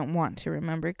doesn't want to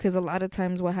remember. Because a lot of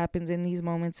times what happens in these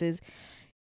moments is,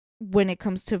 when it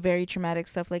comes to very traumatic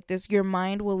stuff like this, your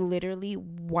mind will literally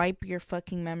wipe your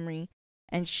fucking memory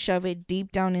and shove it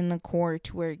deep down in the core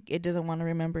to where it doesn't want to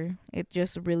remember. It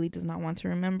just really does not want to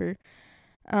remember.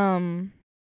 I've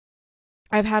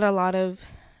had a lot of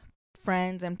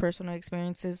friends and personal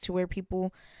experiences to where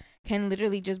people can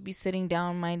literally just be sitting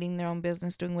down, minding their own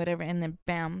business, doing whatever, and then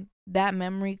bam, that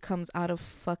memory comes out of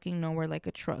fucking nowhere like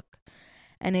a truck,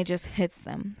 and it just hits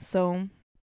them. So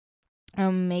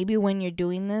maybe when you're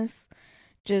doing this,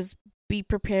 just be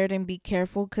prepared and be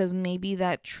careful, because maybe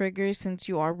that triggers, since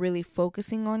you are really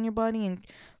focusing on your body and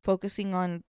focusing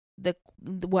on the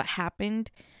what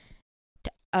happened.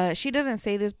 She doesn't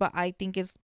say this, but I think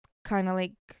it's kind of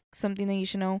like something that you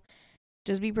should know.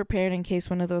 Just be prepared in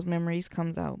case one of those memories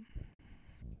comes out.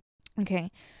 Okay.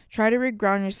 Try to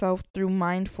reground yourself through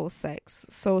mindful sex.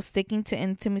 So sticking to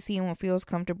intimacy and what feels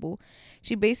comfortable.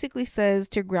 She basically says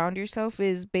to ground yourself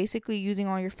is basically using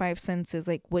all your 5 senses.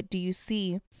 Like, what do you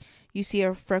see? You see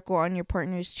a freckle on your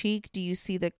partner's cheek? Do you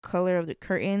see the color of the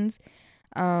curtains?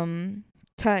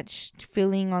 Touch,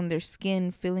 feeling on their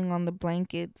skin, feeling on the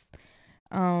blankets.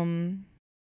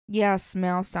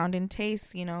 Smell, sound, and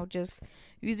taste. Just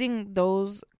using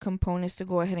those components to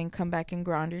go ahead and come back and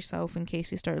ground yourself in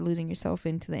case you start losing yourself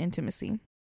into the intimacy.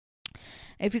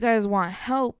 If you guys want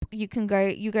help, you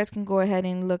guys can go ahead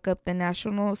and look up the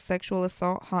National Sexual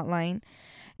Assault Hotline,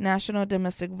 National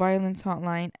Domestic Violence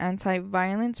Hotline,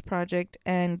 Anti-Violence Project,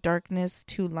 and Darkness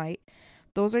to Light.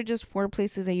 Those are just 4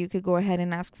 places that you could go ahead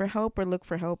and ask for help or look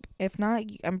for help. If not,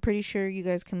 I'm pretty sure you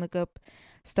guys can look up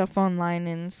stuff online,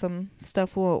 and some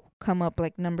stuff will come up,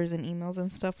 like numbers and emails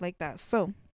and stuff like that.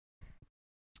 So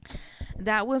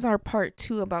that was our part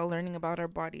 2 about learning about our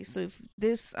bodies. So if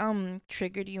this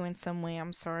triggered you in some way,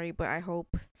 I'm sorry, but I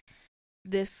hope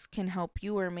this can help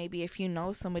you. Or maybe if you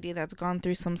know somebody that's gone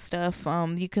through some stuff,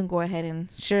 you can go ahead and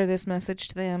share this message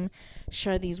to them,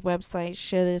 share these websites,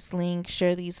 share this link,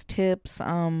 share these tips.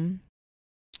 But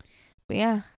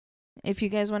yeah, if you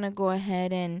guys want to go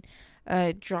ahead and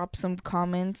drop some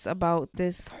comments about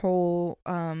this whole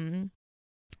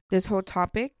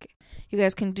topic, you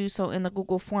guys can do so in the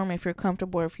Google form if you're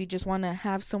comfortable, or if you just want to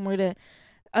have somewhere to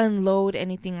unload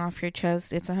anything off your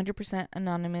chest. It's 100%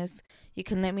 anonymous. You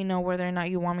can let me know whether or not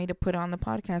you want me to put it on the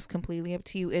podcast. Completely up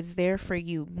to you. It's there for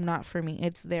you, not for me.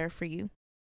 It's there for you.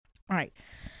 All right.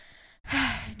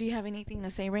 Do you have anything to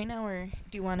say right now, or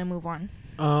do you want to move on?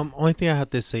 Only thing I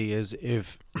have to say is,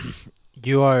 if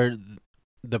you are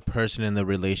the person in the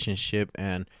relationship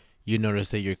and you notice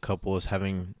that your couple is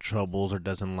having troubles or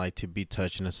doesn't like to be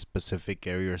touched in a specific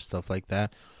area or stuff like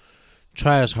that,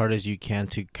 try as hard as you can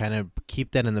to kind of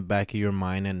keep that in the back of your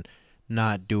mind and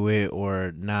not do it,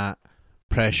 or not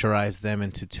pressurize them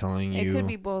into telling you. It could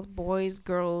be both boys,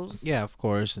 girls. Yeah, of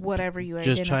course. Whatever you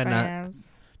just identify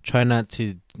as. Try not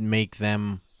to make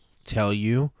them tell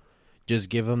you. Just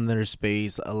give them their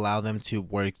space. Allow them to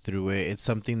work through it. It's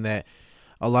something that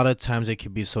a lot of times it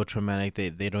could be so traumatic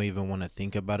that they don't even want to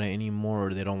think about it anymore,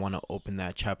 or they don't want to open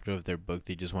that chapter of their book.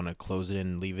 They just want to close it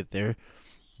and leave it there.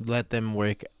 Let them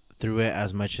work through it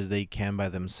as much as they can by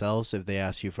themselves. If they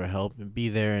ask you for help, be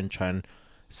there and try and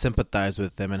sympathize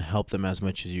with them and help them as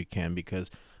much as you can,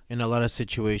 because in a lot of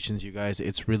situations, you guys,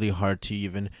 it's really hard to,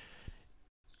 even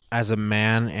as a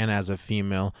man and as a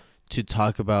female, to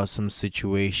talk about some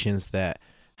situations that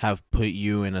have put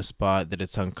you in a spot that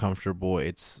it's uncomfortable.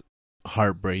 It's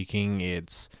heartbreaking.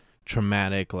 It's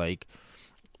traumatic. Like,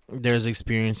 there's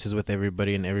experiences with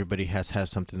everybody, and everybody has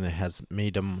something that has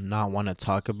made them not want to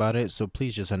talk about it. So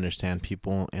please just understand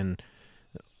people and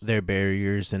their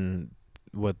barriers and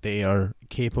what they are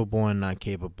capable and not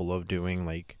capable of doing.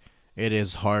 Like, it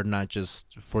is hard, not just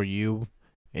for you,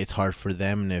 it's hard for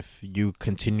them. And if you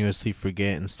continuously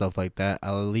forget and stuff like that,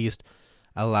 I'll at least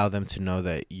allow them to know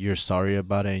that you're sorry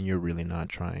about it and you're really not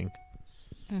trying.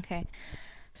 Okay,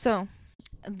 so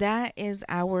that is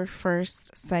our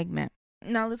first segment.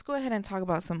 Now let's go ahead and talk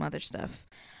about some other stuff.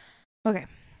 Okay,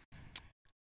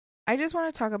 I just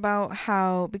want to talk about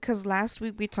how, because last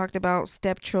week we talked about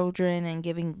stepchildren and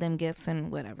giving them gifts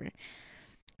and whatever.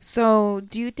 So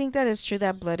do you think that it's true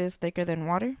that blood is thicker than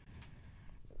water?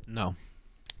 No.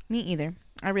 Me either.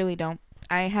 I really don't.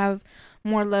 I have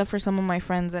more love for some of my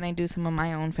friends than I do some of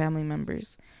my own family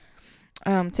members.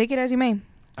 Take it as you may.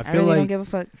 I really don't give a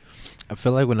fuck. I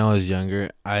feel like when I was younger,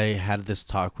 I had this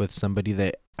talk with somebody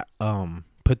that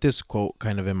put this quote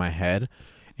kind of in my head,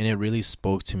 and it really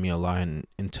spoke to me a lot, and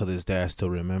until this day I still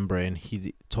remember it. And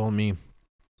he told me,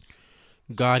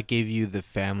 God gave you the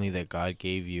family that God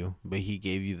gave you, but he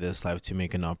gave you this life to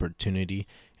make an opportunity,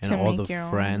 and To all the make your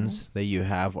friends that you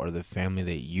have are the family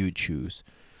that you choose.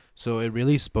 So it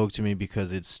really spoke to me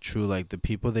because it's true. Like, the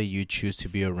people that you choose to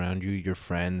be around you, your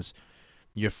friends,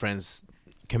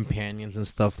 companions and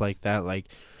stuff like that, like,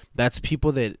 that's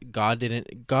people that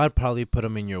God probably put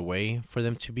them in your way for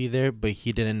them to be there, but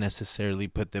he didn't necessarily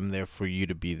put them there for you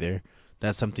to be there.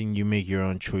 That's something you make your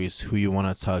own choice, who you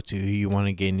want to talk to, who you want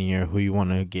to get near, who you want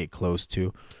to get close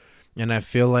to. And I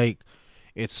feel like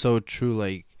it's so true,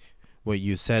 like what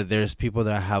you said. There's people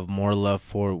that I have more love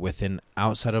for within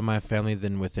outside of my family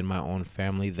than within my own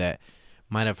family that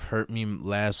might have hurt me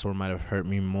less or might have hurt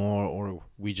me more, or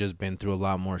we just been through a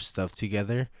lot more stuff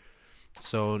together.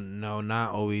 So no,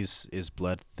 not always is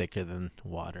blood thicker than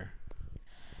water.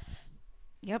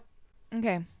 Yep.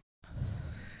 Okay.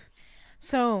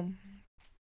 So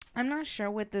I'm not sure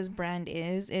what this brand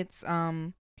is. It's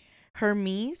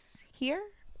Hermes here.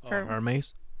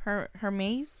 Hermes?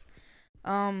 Hermes.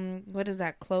 What is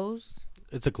that? Clothes?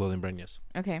 It's a clothing brand, yes.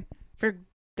 Okay. For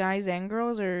guys and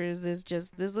girls, or is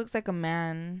this looks like a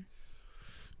man?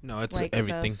 No, it's like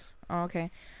everything. Stuff. Oh,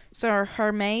 okay. So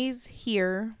Hermes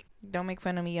here. Don't make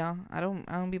fun of me, y'all. I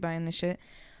don't be buying this shit.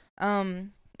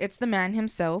 It's the man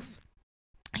himself.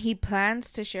 He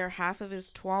plans to share half of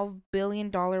his $12 billion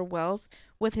wealth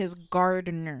with his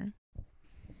gardener.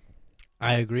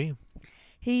 I agree.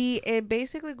 It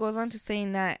basically goes on to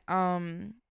saying that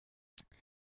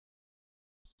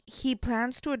he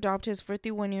plans to adopt his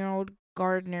 51-year-old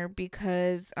gardener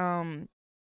because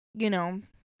you know,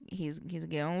 he's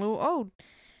getting a little old.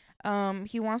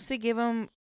 He wants to give him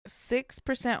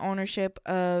 6% ownership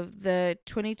of the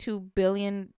 22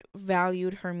 billion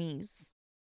valued Hermes.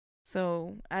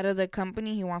 So out of the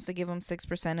company, he wants to give him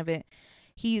 6% of it.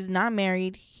 He's not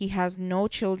married, he has no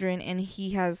children, and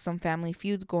he has some family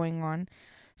feuds going on.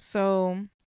 So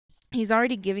he's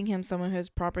already giving him some of his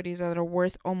properties that are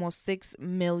worth almost $6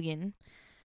 million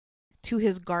to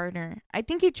his gardener. I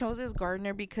think he chose his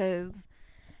gardener because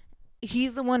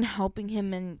he's the one helping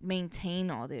him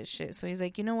maintain all this shit. So he's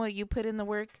like, you know what? You put in the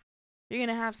work, you're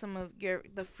gonna have some of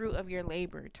the fruit of your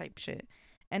labor type shit.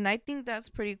 And I think that's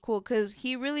pretty cool because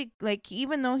he really, like,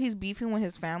 even though he's beefing with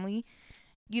his family,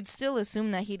 you'd still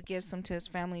assume that he'd give some to his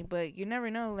family, but you never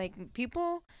know. Like,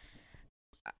 people,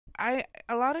 a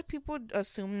lot of people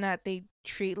assume that they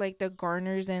treat like the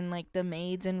gardeners and like the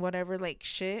maids and whatever like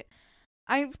shit.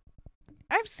 I've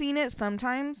seen it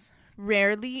sometimes.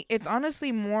 Rarely. It's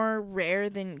honestly more rare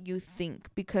than you think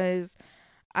because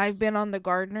I've been on the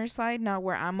gardener side, not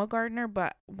where I'm a gardener,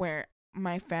 but where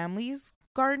my family's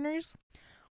gardeners.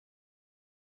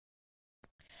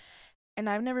 And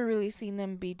I've never really seen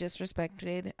them be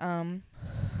disrespected.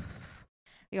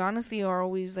 They honestly are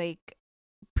always like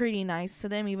pretty nice to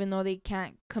them, even though they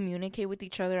can't communicate with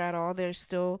each other at all. There's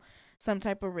still some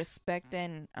type of respect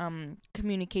and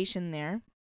communication there.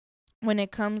 When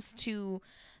it comes to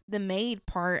the maid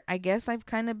part, I guess I've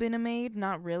kind of been a maid.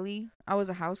 Not really. I was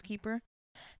a housekeeper.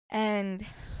 And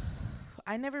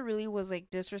I never really was like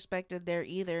disrespected there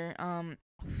either.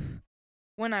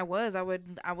 When I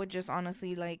would just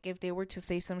honestly, like, if they were to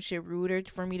say some shit ruder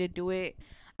for me to do it,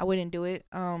 I wouldn't do it.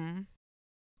 I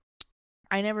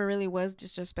never really was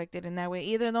disrespected in that way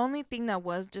either. The only thing that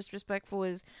was disrespectful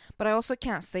is, but I also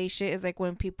can't say shit, is like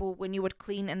when you would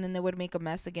clean and then they would make a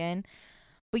mess again.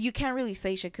 But you can't really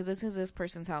say shit because this is this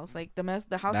person's house. Like,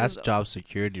 the house That's job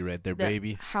security right there,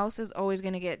 baby. House is always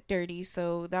gonna get dirty,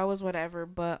 so that was whatever.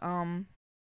 But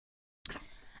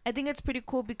I think it's pretty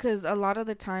cool because a lot of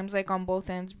the times, like on both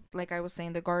ends, like I was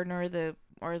saying, the gardener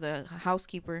or the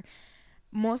housekeeper,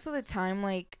 most of the time,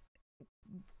 like,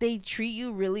 they treat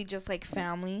you really just like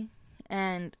family,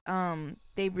 and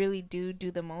they really do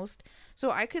the most.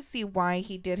 So I could see why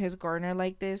he did his gardener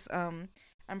like this.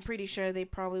 I'm pretty sure they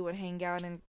probably would hang out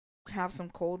and have some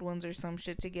cold ones or some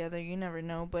shit together. You never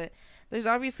know, but there's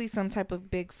obviously some type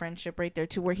of big friendship right there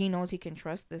too, where he knows he can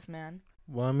trust this man.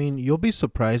 Well, I mean, you'll be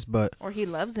surprised, but or he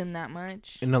loves him that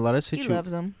much. In a lot of he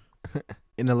loves him.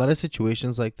 In a lot of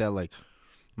situations like that, like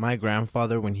my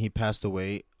grandfather, when he passed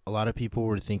away, a lot of people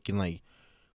were thinking, like,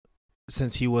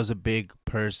 since he was a big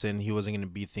person, he wasn't going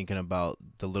to be thinking about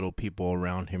the little people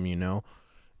around him, you know?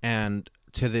 And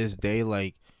to this day,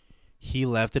 like, he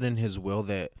left it in his will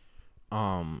that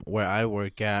where I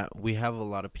work at, we have a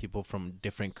lot of people from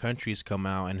different countries come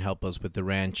out and help us with the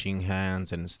ranching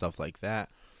hands and stuff like that.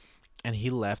 And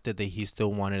he left it that he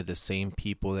still wanted the same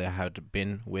people that had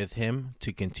been with him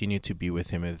to continue to be with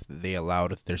him if they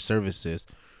allowed their services.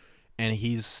 And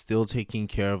he's still taking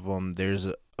care of them. There's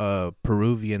a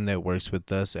Peruvian that works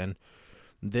with us, and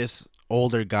this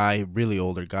older guy, really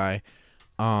older guy,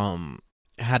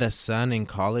 had a son in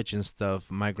college and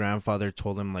stuff, my grandfather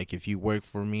told him, like, if you work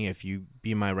for me, if you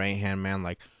be my right hand man,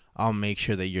 like, I'll make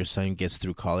sure that your son gets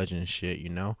through college and shit, you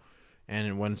know.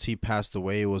 And once he passed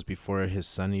away, it was before his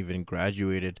son even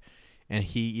graduated, and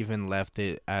he even left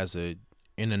it as in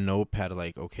a notepad,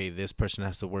 like, okay, this person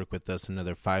has to work with us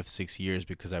another 5-6 years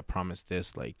because I promised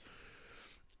this, like.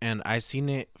 And I seen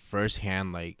it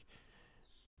firsthand, like,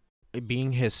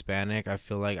 being Hispanic, I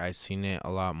feel like I seen it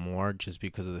a lot more just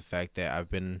because of the fact that I've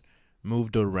been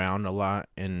moved around a lot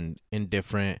in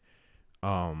different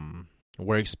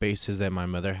workspaces that my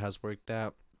mother has worked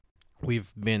at.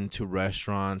 We've been to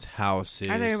restaurants, houses.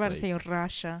 I thought you were about to say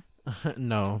Russia.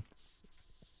 No.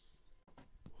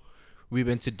 We've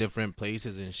been to different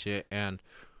places and shit, and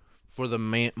for the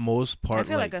most part, I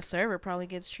feel like a server probably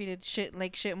gets treated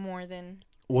shit more than.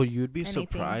 Well, you'd be anything.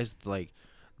 surprised, like,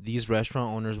 these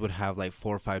restaurant owners would have like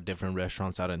 4 or 5 different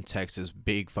restaurants out in Texas,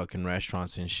 big fucking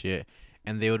restaurants and shit,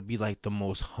 and they would be like the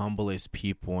most humblest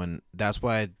people, and that's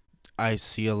why I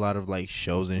see a lot of like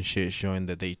shows and shit showing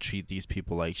that they treat these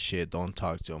people like shit. Don't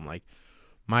talk to them. Like,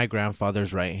 my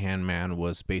grandfather's right hand man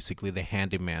was basically the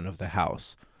handyman of the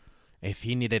house. If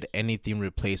he needed anything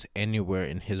replaced anywhere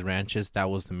in his ranches, that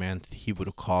was the man that he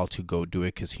would call to go do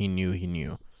it, because he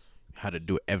knew how to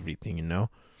do everything, you know.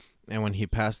 And when he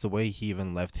passed away, he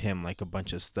even left him like a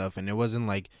bunch of stuff. And it wasn't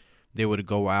like they would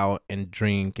go out and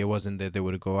drink. It wasn't that they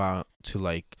would go out to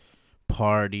like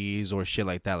parties or shit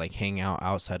like that, like hang out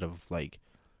outside of like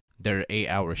their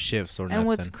 8-hour shifts or nothing. And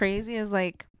what's crazy is,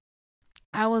 like,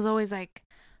 I was always like,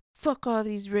 fuck all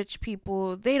these rich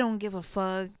people. They don't give a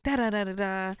fuck. Da da da da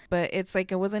da. But it's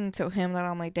like, it wasn't until him that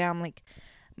I'm like, damn, like,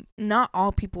 not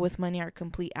all people with money are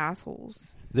complete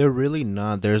assholes. They're really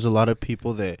not. There's a lot of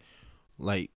people that,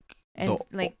 like, and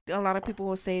like a lot of people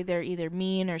will say they're either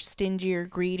mean or stingy or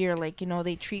greedy, or like, you know,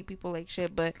 they treat people like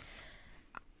shit. But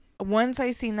once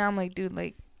I seen that, I'm like, dude,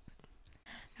 like,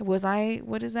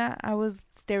 what is that? I was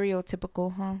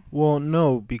stereotypical, huh? Well,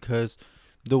 no, because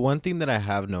the one thing that I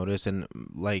have noticed, and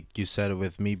like you said,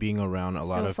 with me being around a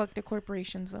lot of... fuck the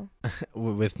corporations, though.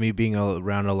 With me being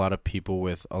around a lot of people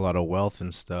with a lot of wealth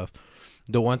and stuff,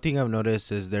 the one thing I've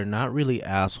noticed is they're not really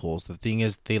assholes. The thing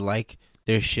is, they like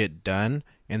their shit done,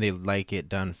 and they like it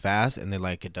done fast, and they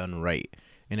like it done right.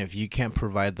 And if you can't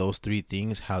provide those 3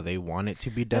 things how they want it to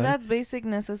be done... But that's basic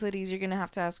necessities you're going to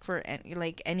have to ask for,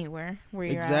 like, anywhere where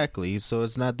you're Exactly. So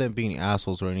it's not them being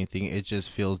assholes or anything. It just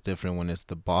feels different when it's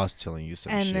the boss telling you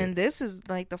some shit. And then this is,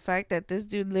 like, the fact that this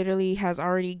dude literally has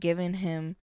already given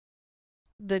him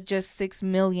the just $6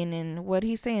 million in, what'd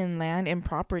he say, in land and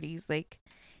properties. Like,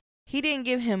 he didn't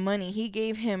give him money. He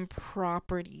gave him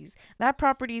properties. That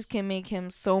properties can make him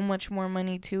so much more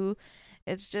money, too.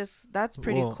 It's just, that's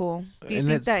pretty cool. Do you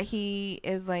think that he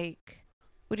is, like,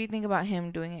 what do you think about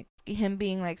him doing it? Him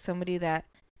being, like, somebody that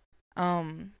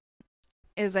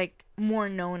is, like, more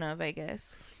known of, I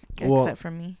guess, except for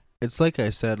me. It's like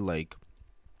I said, like,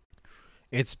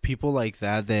 it's people like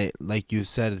that, like you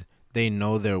said, they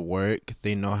know their work.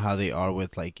 They know how they are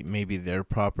with, like, maybe their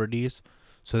properties.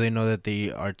 So they know that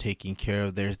they are taking care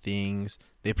of their things.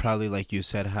 They probably, like you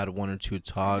said, had 1 or 2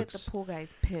 talks. I bet the pool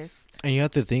guy's pissed. And you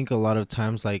have to think a lot of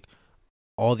times, like,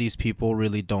 all these people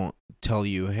really don't tell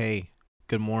you, hey,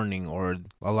 good morning. Or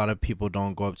a lot of people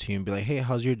don't go up to you and be like, hey,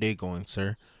 how's your day going,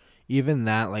 sir? Even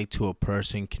that, like, to a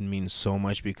person can mean so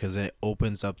much, because it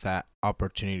opens up that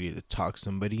opportunity to talk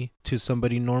to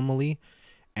somebody normally.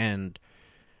 And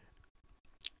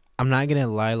I'm not gonna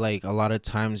lie, like, a lot of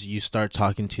times you start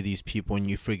talking to these people and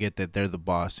you forget that they're the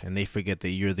boss, and they forget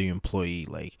that you're the employee.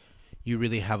 Like, you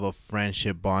really have a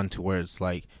friendship bond to where it's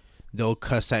like they'll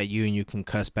cuss at you and you can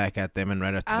cuss back at them, and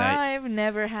right after that, I've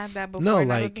never had that before. No, and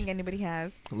like, I don't think anybody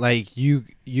has. Like, you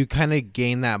kind of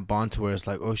gain that bond to where it's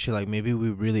like, oh shit, like, maybe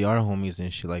we really are homies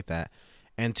and shit like that.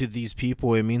 And to these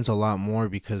people, it means a lot more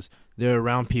because they're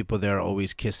around people that are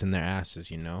always kissing their asses,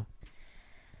 you know.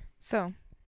 So,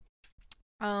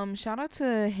 shout out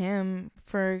to him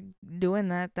for doing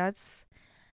that. That's,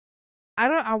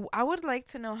 I would like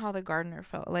to know how the gardener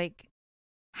felt. Like,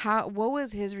 what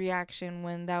was his reaction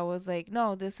when that was like,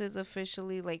 no, this is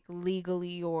officially, like, legally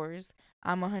yours.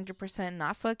 I'm 100%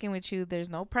 not fucking with you. There's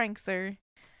no prank, sir.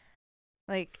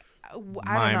 Like, I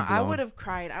don't know. I would have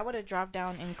cried. I would have dropped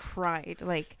down and cried.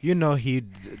 Like, you know, he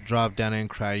dropped down and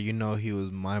cried. You know, he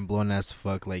was mind blown as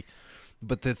fuck. Like,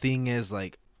 but the thing is,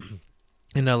 like,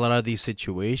 in a lot of these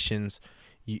situations,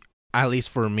 at least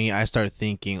for me, I start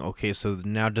thinking, okay, so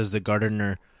now does the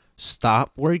gardener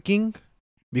stop working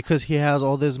because he has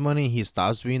all this money? He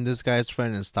stops being this guy's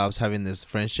friend and stops having this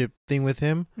friendship thing with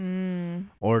him?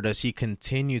 Or does he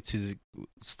continue to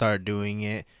start doing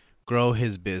it grow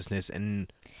his business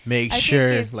and make I sure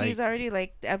think if like he's already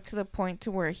like up to the point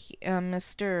to where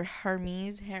Mr.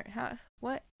 Hermes,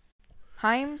 what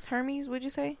Hermes? Would you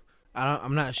say?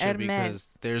 I'm not sure because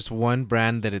Hermes. there's one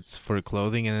brand that it's for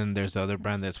clothing and then there's the other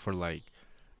brand that's for like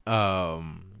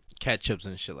ketchups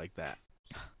and shit like that.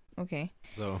 Okay.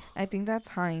 So I think that's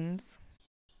Heinz.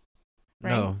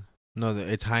 Right? no,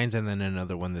 it's Heinz and then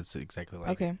another one that's exactly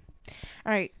like okay.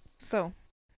 All right. So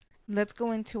let's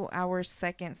go into our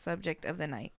second subject of the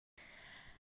night.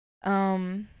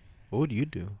 What would you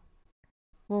do?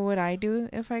 What would I do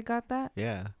if I got that?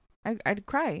 Yeah. I'd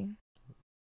cry.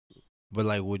 But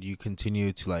like, would you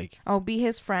continue to like? I'll be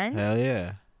his friend. Hell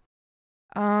yeah.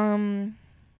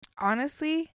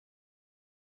 Honestly,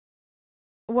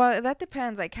 well, that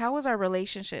depends. Like, how was our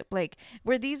relationship? Like,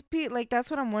 were these like, that's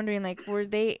what I'm wondering. Like, were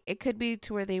they? It could be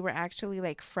to where they were actually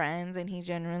like friends, and he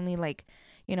genuinely like,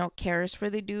 cares for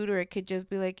the dude, or it could just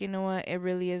be like, you know what, it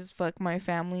really is fuck my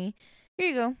family. Here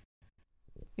you go.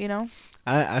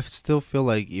 I still feel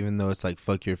like even though it's like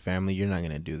fuck your family, you're not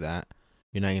gonna do that.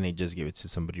 You're not gonna just give it to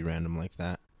somebody random like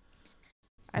that.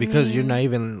 Because you're not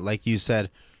even, like you said,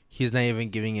 he's not even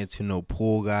giving it to no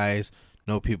pool guys,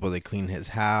 no people that clean his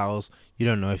house. You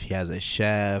don't know if he has a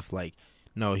chef. Like,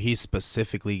 no, he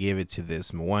specifically gave it to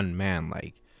this one man.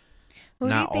 Like, who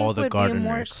not do you think all the would gardeners. be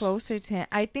more closer to him?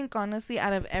 I think honestly,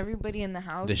 out of everybody in the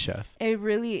house, The chef.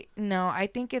 I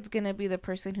think it's gonna be the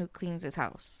person who cleans his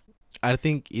house. I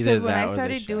think either that or the chef. Because when I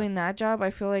started doing that job,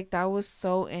 I feel like that was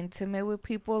so intimate with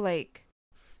people. Like,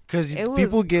 because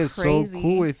people get so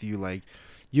cool with you. Like,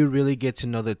 you really get to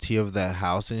know the tea of the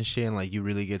house and shit. And, like, you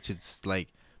really get to, like,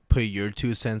 put your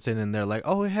 2 cents in. And they're like,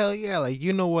 oh, hell yeah. Like,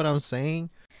 you know what I'm saying?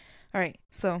 All right.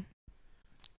 So,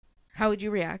 how would you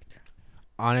react?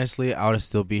 Honestly, I would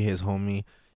still be his homie.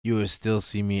 You would still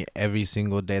see me every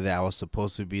single day that I was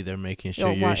supposed to be there making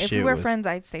sure your shit was... If we were friends,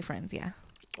 I'd stay friends, yeah.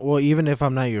 Well, even if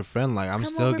I'm not your friend, like, I'm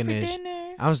still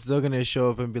gonna show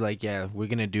up and be like, yeah, we're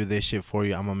gonna do this shit for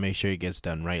you. I'm gonna make sure it gets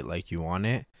done right like you want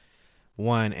it.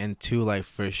 1 and 2, like,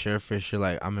 for sure,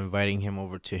 like, I'm inviting him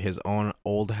over to his own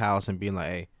old house and being like,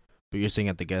 hey, but you're staying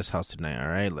at the guest house tonight, all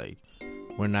right? Like,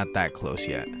 we're not that close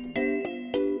yet.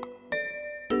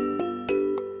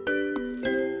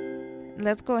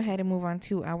 Let's go ahead and move on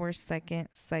to our second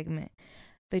segment,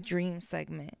 the dream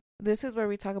segment. This is where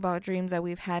we talk about dreams that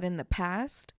we've had in the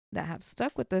past that have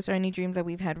stuck with us, or any dreams that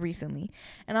we've had recently.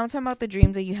 And I'm talking about the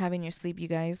dreams that you have in your sleep, you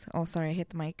guys. Oh, sorry, I hit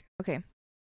the mic. Okay.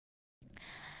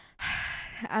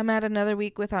 I'm at another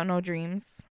week without no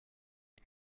dreams.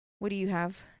 What do you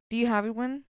have? Do you have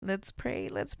one? Let's pray.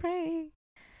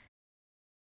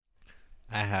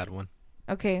 I had one.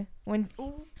 Okay. When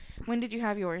did you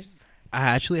have yours? I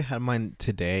actually had mine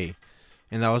today.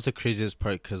 And that was the craziest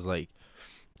part because, like,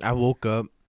 I woke up,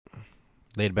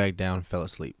 laid back down, fell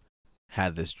asleep,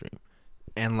 had this dream.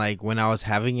 And, like, when I was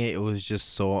having it, it was just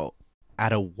so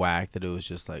out of whack that it was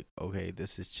just like, okay,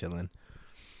 this is chilling.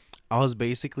 I was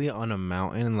basically on a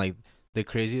mountain, and, like, the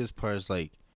craziest part is,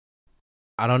 like,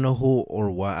 I don't know who or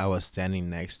what I was standing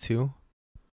next to,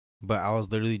 but I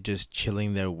was literally just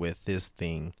chilling there with this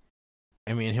thing.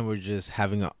 And me and him were just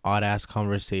having an odd-ass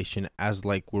conversation as,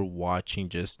 like, we're watching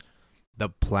just the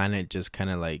planet just kind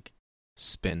of, like,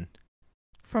 spin.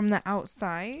 From the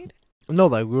outside? No,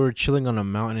 like, we were chilling on a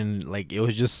mountain, and, like, it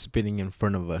was just spinning in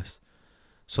front of us.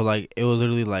 So, like, it was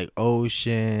literally, like,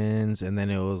 oceans, and then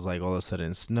it was, like, all of a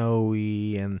sudden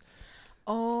snowy, and...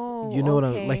 Oh, you know what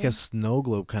like a snow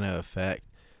globe kind of effect.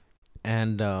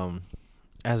 And,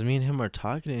 as me and him are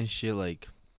talking and shit, like,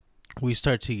 we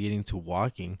start to getting to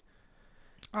walking.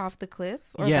 Off the cliff?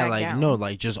 Or yeah, back like, down? no,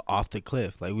 like, just off the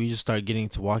cliff. Like, we just start getting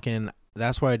to walking, and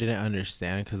that's why I didn't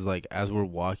understand, because, like, as we're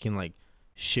walking, like,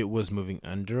 shit was moving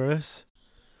under us,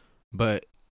 but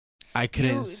I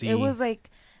couldn't see. It was like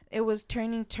it was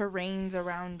turning terrains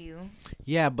around you.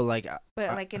 Yeah, but like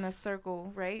like in a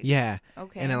circle, right? Yeah.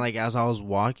 Okay. And then, like, as I was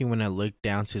walking, when I looked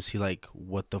down to see, like,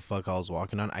 what the fuck I was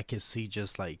walking on, I could see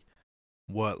just, like,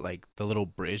 what, like, the little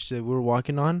bridge that we were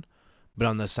walking on, but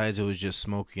on the sides it was just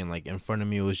smoky, and, like, in front of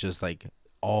me it was just, like,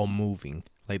 all moving.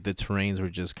 Like, the terrains were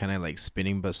just kind of, like,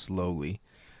 spinning but slowly.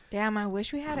 Damn, I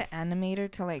wish we had an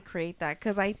animator to, like, create that,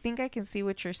 because I think I can see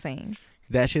what you're saying.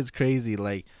 That shit's crazy.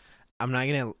 Like, I'm not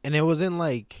gonna... And it wasn't,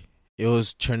 like... It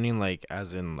was turning, like,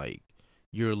 as in, like,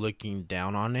 you're looking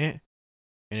down on it,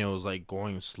 and it was, like,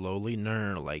 going slowly.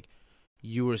 No. Like,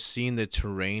 you were seeing the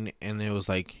terrain, and it was,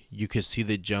 like, you could see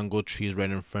the jungle trees right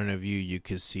in front of you. You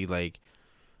could see, like,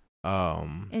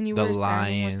 and you the were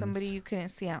standing lions. with somebody you couldn't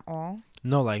see at all?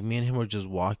 No, like, me and him were just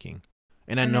walking.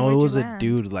 And I know it was a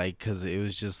dude, like, because it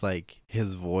was just, like,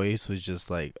 his voice was just,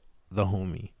 like, the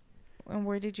homie. And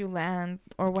where did you land?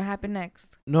 Or what happened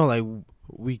next? No, like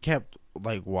we kept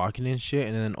like walking and shit,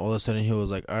 and then all of a sudden he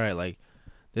was like, "All right, like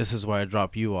this is where I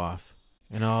drop you off,"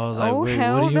 and I was like, Oh, "Wait, what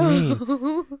hell do you mean?"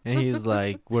 no. And he's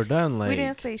like, "We're done." We didn't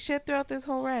Like, say shit throughout this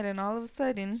whole ride, and all of a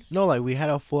sudden. no, like we had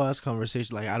a full ass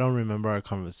conversation. Like I don't remember our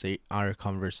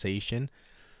conversation,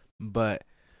 but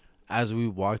as we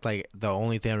walked, like the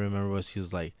only thing I remember was he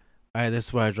was like, "All right, this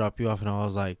is where I drop you off," and I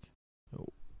was like,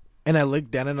 and I looked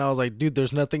down and I was like, "Dude,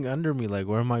 there's nothing under me. Like,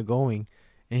 where am I going?"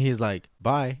 And he's like,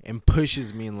 "Bye," and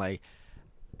pushes me, and like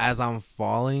as I'm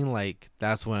falling, like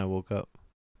that's when I woke up.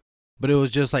 But it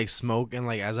was just like smoke, and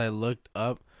like as I looked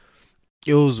up,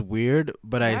 it was weird.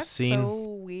 But That's so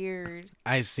weird.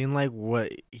 I seen like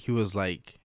what he was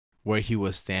like, where he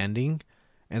was standing,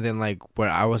 and then like where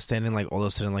I was standing, like all of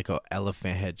a sudden like a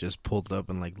elephant head just pulled up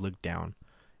and like looked down,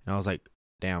 and I was like,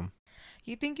 "Damn."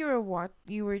 You think you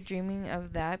were dreaming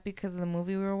of that because of the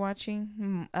movie we were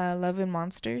watching, Love and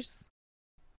Monsters?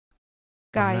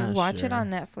 Guys, watch it on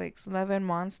Netflix. Love and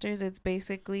Monsters. It's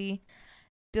basically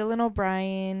Dylan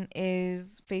O'Brien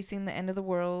is facing the end of the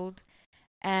world,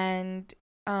 and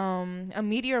a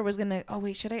meteor was gonna. Oh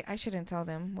wait, I shouldn't tell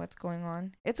them what's going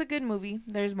on. It's a good movie.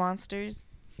 There's monsters.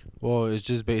 Well, it's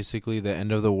just basically the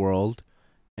end of the world,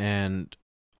 and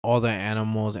all the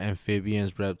animals,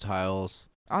 amphibians, reptiles,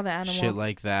 All the animals, shit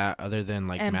like that, other than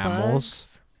like and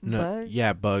mammals. bugs.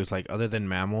 Yeah, bugs. Like other than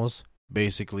mammals,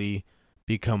 basically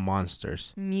become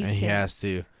monsters, Mutants. and he has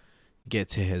to get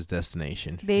to his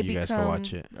destination. You guys can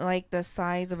watch it. Like the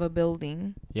size of a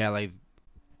building. Yeah, like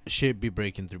shit be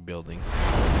breaking through buildings.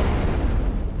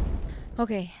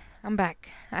 Okay, I'm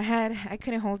back. I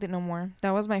couldn't hold it no more.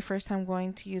 That was my first time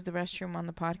going to use the restroom on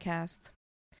the podcast.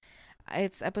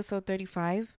 It's episode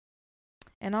 35.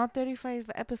 And all 35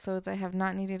 episodes, I have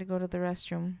not needed to go to the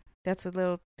restroom. That's a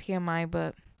little TMI,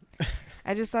 but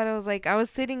I just thought it was like, I was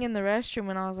sitting in the restroom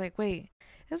and I was like, wait,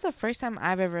 this is the first time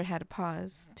I've ever had to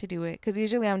pause to do it. Because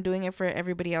usually I'm doing it for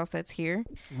everybody else that's here.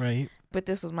 Right. But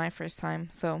this was my first time.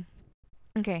 So,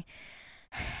 okay.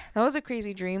 That was a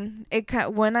crazy dream.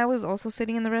 When I was also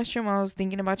sitting in the restroom, I was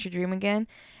thinking about your dream again.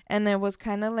 And it was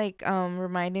kind of like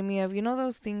reminding me of, you know,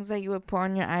 those things that you would put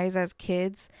on your eyes as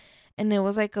kids? And it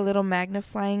was like a little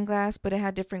magnifying glass, but it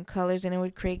had different colors and it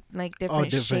would create like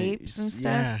different shapes and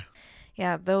stuff.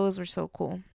 Yeah, those were so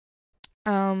cool.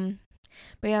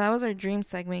 But yeah, that was our dream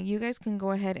segment. You guys can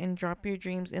go ahead and drop your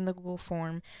dreams in the Google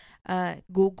form.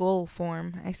 Google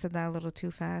form. I said that a little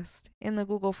too fast. In the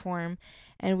Google form,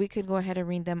 and we could go ahead and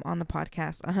read them on the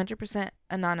podcast 100%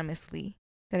 anonymously.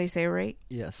 Did I say it right?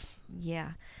 Yes.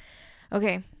 Yeah.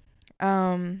 Okay.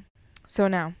 So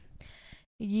now,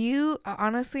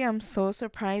 honestly, I'm so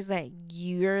surprised that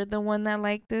you're the one that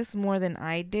liked this more than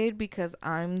I did because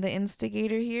I'm the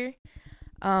instigator here.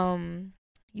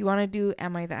 You want to do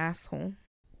Am I the Asshole?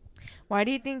 Why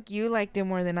do you think you liked it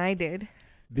more than I did?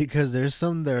 Because there's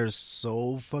some that are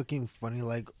so fucking funny.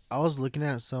 Like, I was looking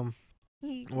at some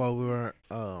while we were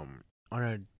on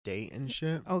our date and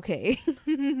shit. Okay.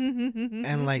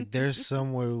 And like there's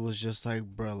some where it was just like,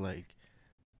 bro, like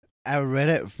I read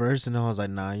it first and I was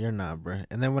like, nah, you're not, bro.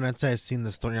 And then when I seen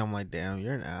the story, I'm like, damn,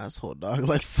 you're an asshole, dog.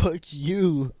 Like, fuck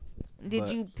you. Did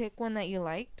you pick one that you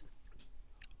liked?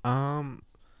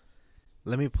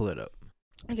 Let me pull it up.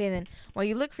 Okay, then. While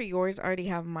you look for yours, I already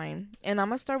have mine. And I'm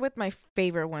going to start with my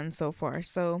favorite one so far.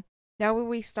 So, that way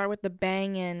we start with the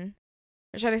bang and...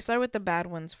 Or should I start with the bad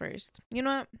ones first? You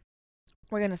know what?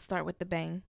 We're going to start with the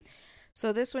bang.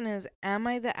 So, this one is, Am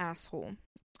I the Asshole?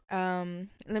 Let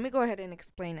me go ahead and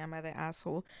explain Am I the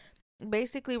Asshole?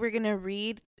 Basically, we're going to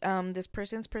read this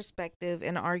person's perspective,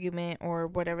 an argument, or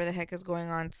whatever the heck is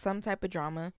going on, some type of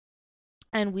drama.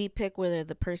 And we pick whether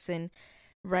the person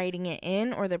writing it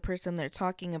in or the person they're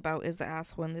talking about is the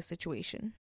asshole in this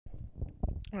situation.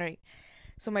 All right.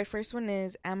 So my first one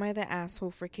is, am I the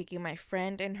asshole for kicking my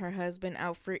friend and her husband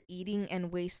out for eating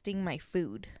and wasting my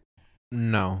food?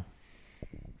 No.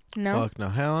 No? Fuck no.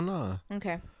 Hell no.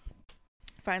 Okay.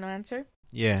 Final answer?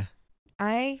 Yeah.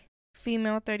 I,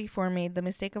 female 34, made the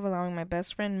mistake of allowing my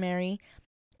best friend Mary,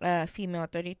 female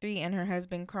 33, and her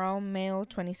husband Carl, male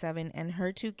 27, and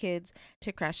her 2 kids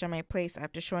to crash at my place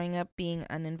after showing up being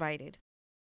uninvited.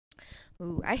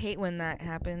 Ooh, I hate when that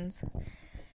happens.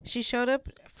 She showed up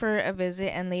for a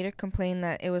visit and later complained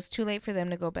that it was too late for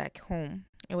them to go back home.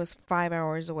 It was 5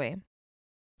 hours away.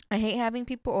 I hate having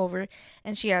people over,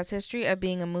 and she has history of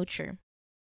being a moocher.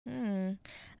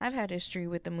 I've had history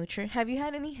with the moocher. Have you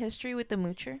had any history with the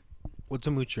moocher? What's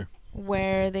a moocher?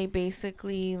 Where they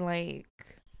basically like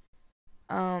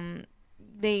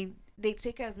they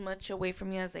take as much away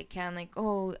from you as they can. Like,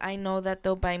 oh, I know that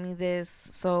they'll buy me this,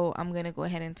 so I'm gonna go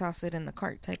ahead and toss it in the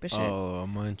cart type of shit. Oh, a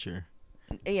muncher.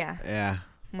 Yeah. Yeah.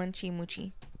 Munchy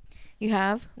moochie. You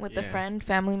have with a friend,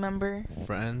 family member,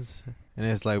 friends, and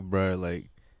it's like, bro, like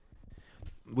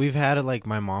we've had like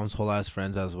my mom's whole ass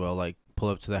friends as well, like pull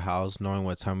up to the house knowing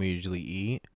what time we usually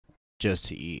eat, just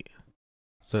to eat.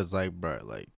 So it's like, bro,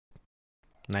 like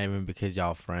not even because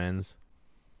y'all friends.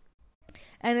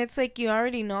 and it's like you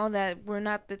already know that we're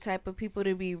not the type of people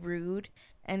to be rude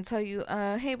and tell you,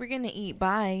 hey, we're gonna eat,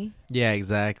 bye. Yeah,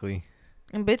 exactly.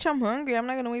 And bitch, I'm hungry. I'm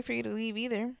not gonna wait for you to leave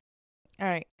either. All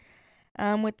right.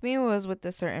 With me it was with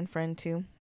a certain friend too.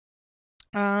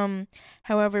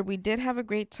 However, we did have a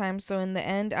great time, so in the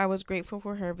end, I was grateful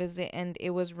for her visit and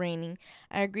it was raining.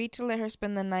 I agreed to let her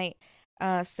spend the night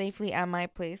safely at my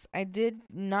place. I did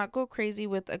not go crazy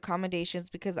with accommodations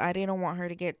because I didn't want her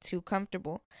to get too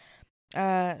comfortable.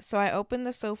 So I opened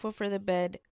the sofa for the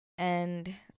bed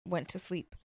and went to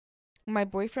sleep. My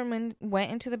boyfriend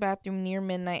went into the bathroom near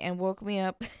midnight and woke me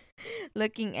up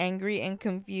looking angry and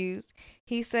confused.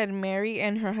 He said Mary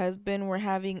and her husband were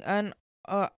having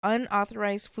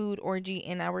unauthorized food orgy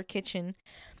in our kitchen.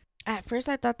 At first,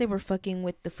 I thought they were fucking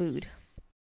with the food.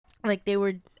 Like they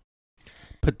were.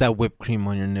 Put that whipped cream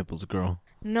on your nipples, girl.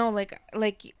 No, like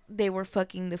they were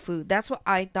fucking the food. That's what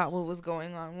I thought what was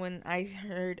going on when I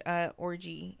heard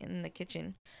orgy in the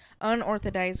kitchen.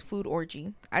 Unauthorized food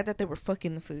orgy. I thought they were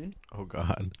fucking the food. Oh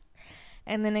God.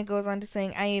 And then it goes on to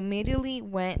saying, I immediately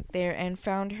went there and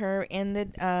found her in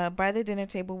the by the dinner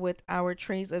table with our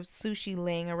trays of sushi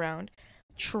laying around.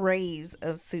 Trays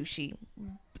of sushi.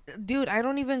 Dude, I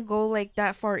don't even go like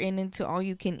that far into all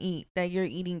you can eat that you're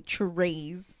eating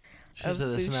trays of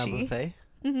sushi.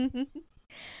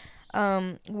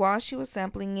 While she was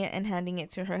sampling it and handing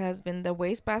it to her husband, the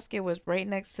wastebasket was right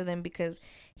next to them because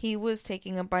he was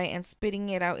taking a bite and spitting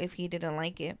it out if he didn't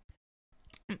like it.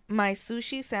 My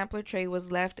sushi sampler tray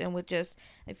was left and with just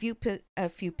a few pieces,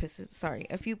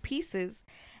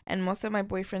 and most of my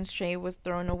boyfriend's tray was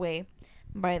thrown away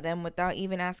by them without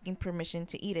even asking permission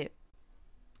to eat it.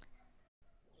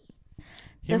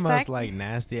 He must like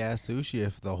nasty ass sushi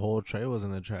if the whole tray was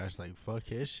in the trash. Like, fuck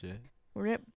his shit.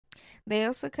 Rip. They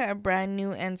also cut a brand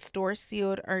new and store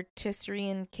sealed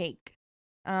artisan cake.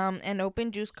 And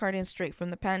opened juice cartons straight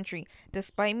from the pantry,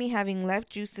 despite me having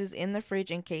left juices in the fridge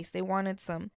in case they wanted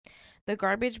some. The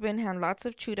garbage bin had lots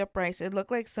of chewed up rice. It looked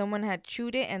like someone had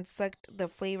chewed it and sucked the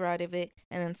flavor out of it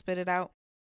and then spit it out.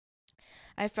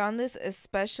 I found this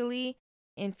especially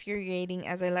infuriating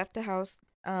as I left the house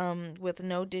with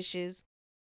no dishes.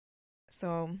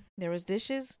 So there was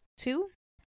dishes too?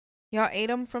 Y'all ate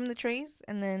them from the trays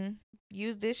and then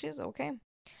used dishes? Okay.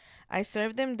 I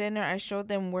served them dinner. I showed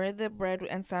them where the bread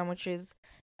and sandwiches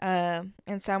and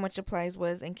sandwich supplies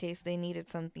was in case they needed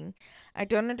something. I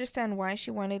don't understand why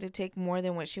she wanted to take more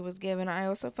than what she was given. I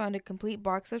also found a complete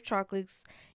box of chocolates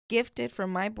gifted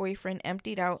from my boyfriend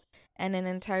emptied out and an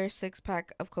entire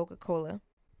 6-pack of Coca-Cola.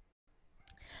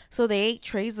 So they ate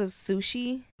trays of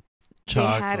sushi.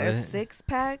 Chocolate. They had a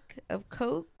 6-pack of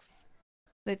Cokes.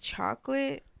 The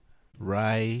chocolate.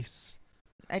 Rice.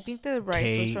 I think the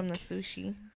rice was from the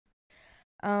sushi.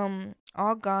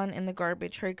 All gone in the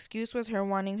garbage. Her excuse was her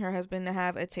wanting her husband to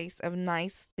have a taste of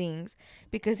nice things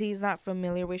because he's not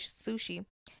familiar with sushi,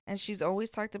 and she's always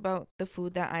talked about the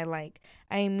food that I like.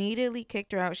 I immediately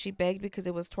kicked her out. She begged because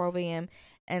it was 12 a.m.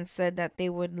 and said that they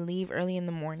would leave early in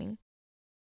the morning.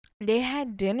 They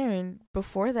had dinner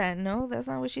before that. No, that's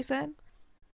not what she said.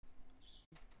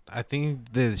 I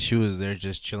think that she was there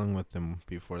just chilling with them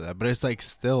before that, but it's like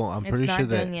still, I'm pretty sure that.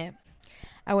 It's not done yet.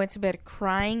 I went to bed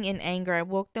crying in anger. I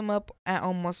woke them up at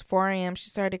almost 4 a.m. She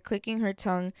started clicking her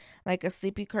tongue like a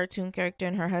sleepy cartoon character,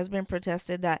 and her husband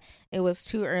protested that it was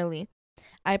too early.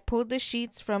 I pulled the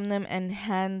sheets from them and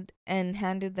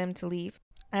handed them to leave.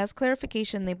 As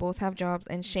clarification, they both have jobs,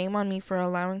 and shame on me for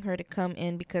allowing her to come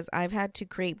in because I've had to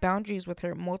create boundaries with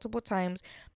her multiple times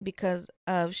because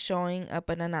of showing up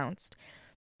unannounced.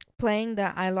 Playing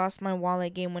the I lost my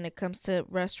wallet game when it comes to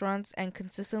restaurants and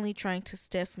consistently trying to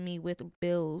stiff me with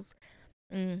bills.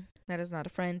 That is not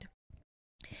a friend.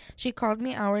 She called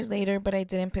me hours later, but I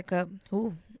didn't pick up.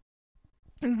 Ooh.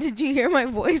 Did you hear my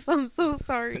voice? I'm so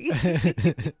sorry.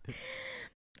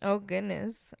 Oh,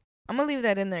 goodness. I'm going to leave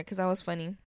that in there because that was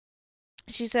funny.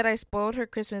 She said I spoiled her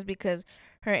Christmas because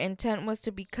her intent was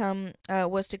to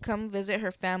come visit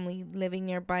her family living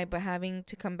nearby but having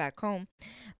to come back home.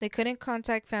 They couldn't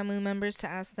contact family members to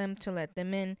ask them to let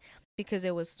them in because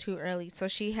it was too early. So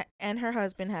she and her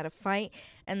husband had a fight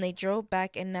and they drove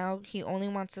back, and now he only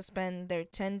wants to spend their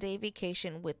 10-day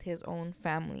vacation with his own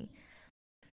family.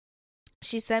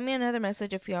 She sent me another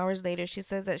message a few hours later. She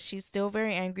says that she's still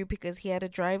very angry because he had to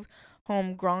drive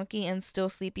home gronky and still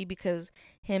sleepy because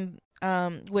him,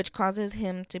 which causes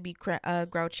him to be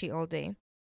grouchy all day.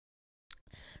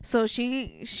 So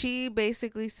she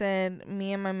basically said,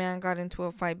 me and my man got into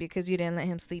a fight because you didn't let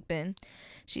him sleep in.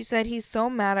 She said he's so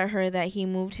mad at her that he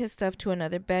moved his stuff to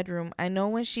another bedroom. I know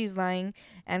when she's lying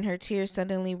and her tears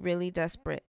suddenly really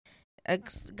desperate.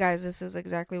 Guys, this is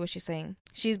exactly what she's saying.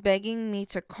 She's begging me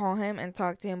to call him and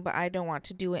talk to him, but I don't want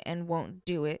to do it and won't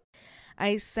do it.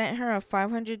 I sent her a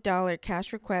 $500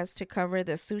 cash request to cover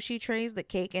the sushi trays, the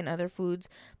cake, and other foods,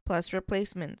 plus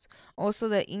replacements. Also,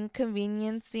 the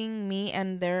inconveniencing me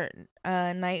and their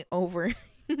night over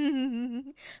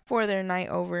for their night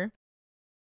over.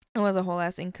 It was a whole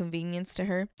ass inconvenience to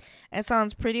her. It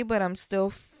sounds pretty, but I'm still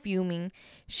fuming.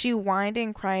 She whined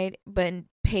and cried, but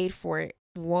paid for it.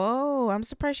 Whoa, I'm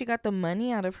surprised she got the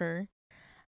money out of her.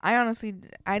 I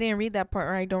didn't read that part,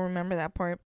 or I don't remember that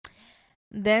part.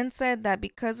 Then said that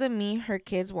because of me, her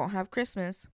kids won't have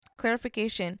Christmas.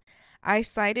 Clarification. I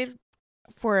cited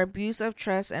for abuse of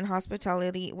trust and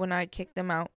hospitality when I kicked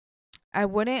them out. I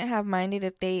wouldn't have minded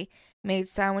if they made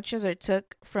sandwiches or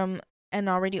took from an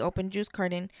already open juice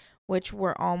carton, which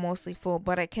were all mostly full,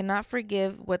 but I cannot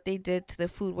forgive what they did to the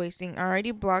food wasting. I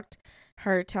already blocked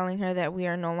her, telling her that we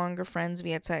are no longer friends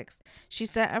via text. She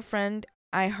sent a friend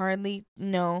I hardly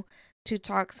know to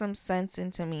talk some sense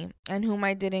into me, and whom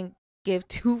I didn't give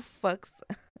two fucks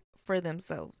for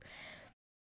themselves.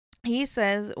 He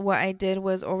says what I did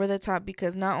was over the top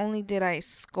because not only did I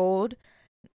scold,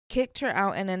 kicked her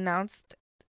out, and announced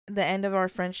the end of our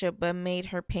friendship, but made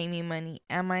her pay me money.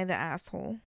 Am I the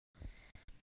asshole?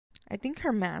 I think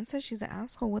her man says she's an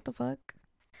asshole. What the fuck?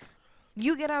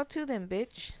 You get out too then,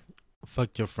 bitch.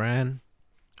 Fuck your friend.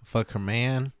 Fuck her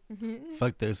man.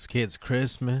 Fuck those kids'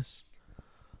 Christmas.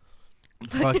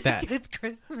 Fuck that. It's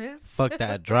Christmas. Fuck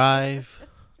that drive.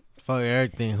 Fuck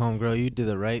everything, homegirl. You did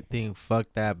the right thing. Fuck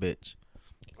that bitch.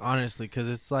 Honestly, because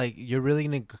it's like you're really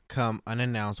going to come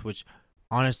unannounced, which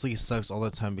honestly sucks all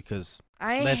the time because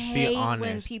let's be honest.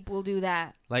 When people do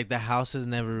that. Like the house is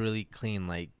never really clean,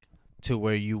 like to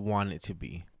where you want it to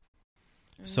be.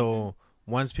 Mm-hmm. So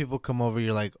once people come over,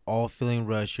 you're like all feeling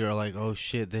rushed. You're like, oh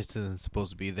shit, this isn't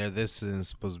supposed to be there. This isn't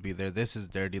supposed to be there. This is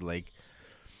dirty. Like,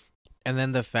 and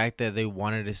then the fact that they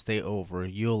wanted to stay over,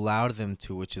 you allowed them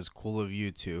to, which is cool of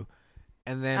you to.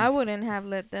 And then I wouldn't have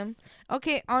let them.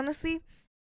 Okay, honestly,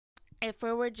 if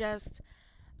it were just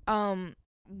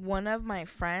one of my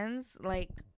friends, like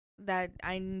that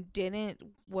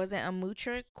wasn't a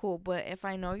moocher, cool. But if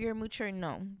I know you're a moocher,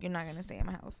 no, you're not gonna stay in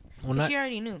my house. Well, she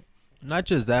already knew. Not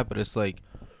just that, but it's like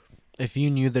if you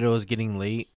knew that it was getting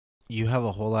late, you have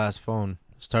a whole ass phone.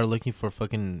 Start looking for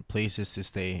fucking places to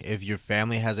stay. If your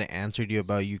family hasn't answered you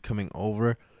about you coming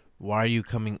over, why are you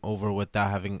coming over without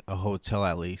having a hotel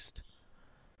at least?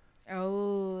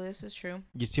 Oh, this is true.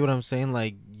 You see what I'm saying?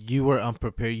 Like, you were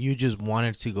unprepared. You just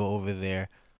wanted to go over there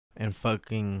and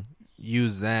fucking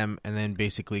use them and then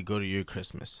basically go to your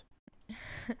Christmas.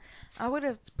 I would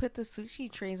have put the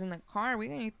sushi trays in the car. We're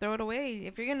going to throw it away.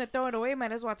 If you're going to throw it away,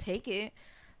 might as well take it.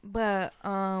 But,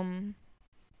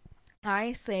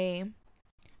 I say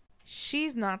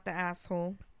she's not the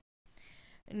asshole.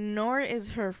 Nor is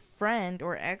her friend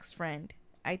or ex-friend.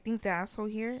 I think the asshole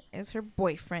here is her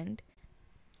boyfriend.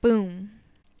 Boom.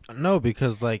 No,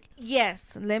 because like...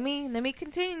 Yes. Let me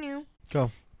continue.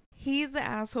 Go. He's the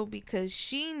asshole because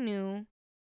she knew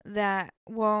that...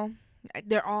 Well,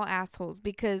 they're all assholes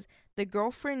because the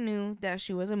girlfriend knew that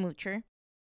she was a moocher.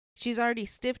 She's already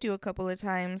stiffed you a couple of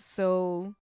times,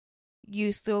 so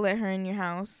you still let her in your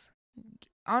house.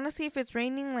 Honestly, if it's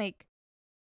raining, like...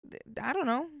 I don't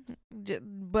know.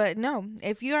 But no.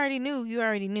 If you already knew, you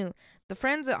already knew. The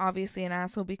friend's obviously an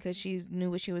asshole because she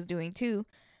knew what she was doing too.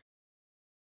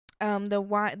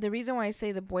 The reason why I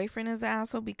say the boyfriend is the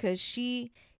asshole because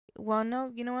well,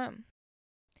 no, you know what?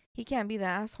 He can't be the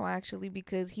asshole actually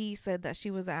because he said that she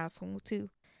was the asshole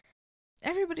too.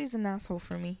 Everybody's an asshole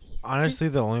for me. Honestly,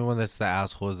 the only one that's the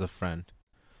asshole is the friend.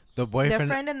 The boyfriend. The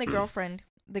friend and the girlfriend.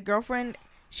 The girlfriend,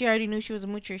 she already knew she was a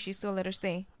moocher. She still let her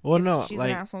stay. Well, no, she's like,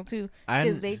 an asshole too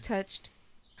because they touched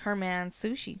her man's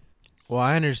sushi. Well,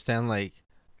 I understand like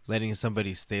letting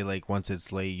somebody stay like once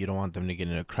it's late. You don't want them to get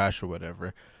in a crash or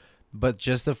whatever. But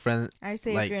just the friend... I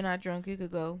say like, if you're not drunk, you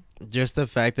could go. Just the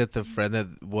fact that the friend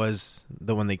that was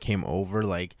the one that came over,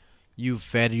 like, you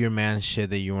fed your man shit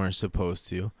that you weren't supposed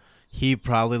to. He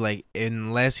probably, like,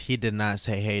 unless he did not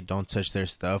say, hey, don't touch their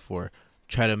stuff or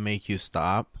try to make you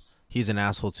stop, he's an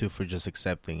asshole, too, for just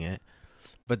accepting it.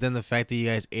 But then the fact that you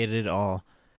guys ate it all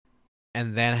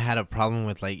and then had a problem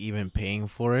with, like, even paying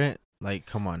for it, Like,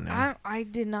 come on now. I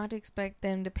did not expect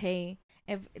them to pay.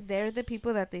 If they're the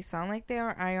people that they sound like they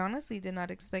are, I honestly did not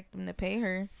expect them to pay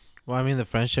her. Well, I mean, the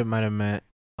friendship might have meant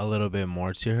a little bit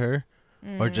more to her.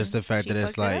 Or just the fact She that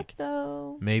it's fucked it like, up,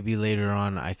 though. maybe later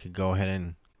on I could go ahead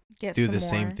and Get do some the more.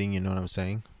 same thing. You know what I'm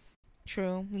saying?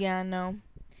 True. Yeah, no.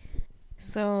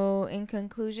 So, in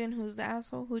conclusion, who's the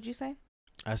asshole? Who'd you say?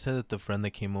 I said that the friend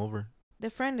that came over. The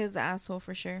friend is the asshole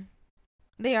for sure.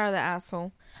 They are the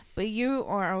asshole. But you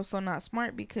are also not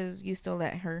smart because you still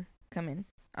let her come in.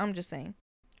 I'm just saying.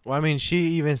 Well, I mean, she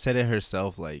even said it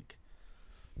herself. Like,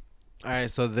 all right,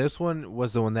 so this one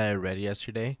was the one that I read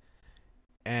yesterday.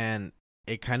 And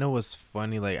it kind of was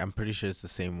funny. Like, I'm pretty sure it's the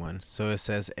same one. So it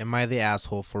says, "Am I the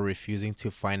asshole for refusing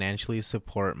to financially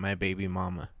support my baby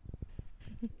mama?"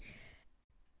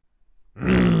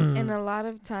 And a lot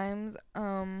of times,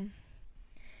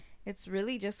 it's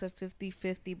really just a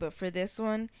 50-50. But for this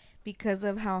one, because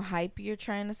of how hype you're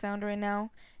trying to sound right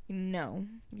now, no,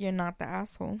 you're not the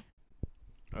asshole.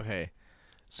 Okay.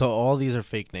 So all these are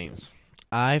fake names.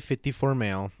 I, 54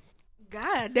 male,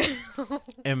 God.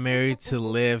 am married to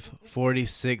Liv,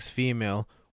 46 female.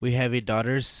 We have a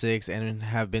daughter, 6, and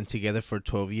have been together for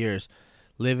 12 years.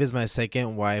 Liv is my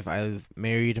second wife. I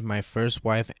married my first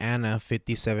wife, Anna,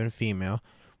 57 female,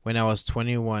 when I was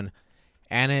 21.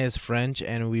 Anna is French,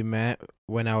 and we met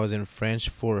when I was in France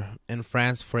for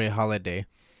a holiday.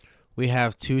 We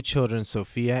have 2 children,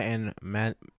 Sophia and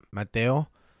Mateo,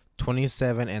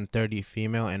 27 and 30,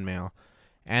 female and male.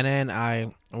 Anna and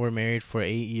I were married for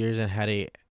 8 years and had a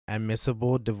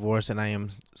admissible divorce, and I am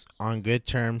on good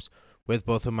terms with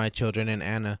both of my children and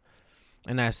Anna,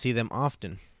 and I see them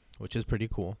often, which is pretty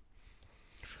cool.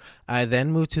 I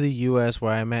then moved to the U.S.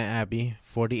 where I met Abby,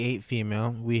 48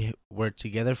 female. We were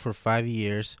together for 5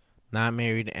 years, not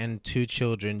married, and 2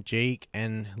 children, Jake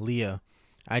and Leah.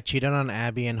 I cheated on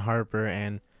Abby and Harper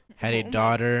and had a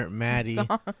daughter, Maddie,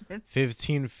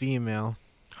 15 female.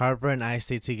 Harper and I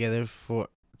stayed together for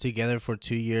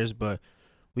 2 years, but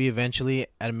we eventually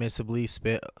admissibly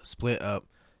split up.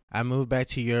 I moved back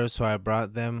to Europe, so I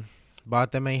bought them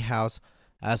a house,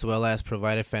 as well as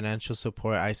provided financial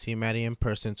support. I see Maddie in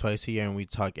person twice a year, and we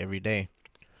talk every day.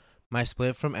 My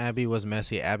split from Abby was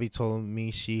messy. Abby told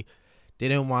me she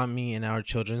didn't want me in our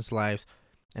children's lives,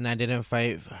 and I didn't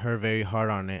fight her very hard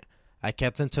on it. I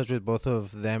kept in touch with both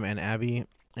of them, and Abby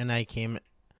and I came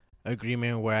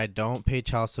agreement where I don't pay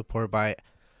child support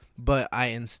but I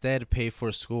instead pay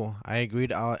for school. I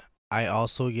agreed I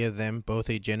also give them both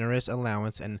a generous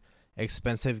allowance and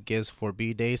expensive gifts for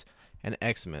B-days and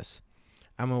Xmas.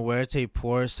 I'm aware it's a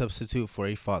poor substitute for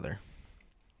a father.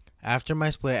 After my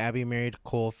split, Abby married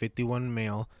Cole, 51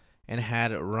 male, and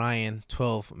had Ryan,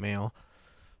 12 male.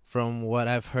 From what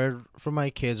I've heard from my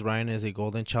kids, Ryan is a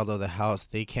golden child of the house.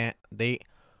 They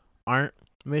aren't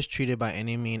mistreated by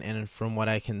any means, and from what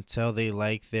I can tell, they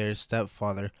like their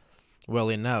stepfather well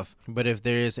enough. But if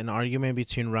there is an argument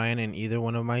between Ryan and either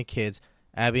one of my kids,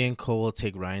 Abby and Cole will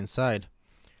take Ryan's side.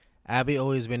 Abby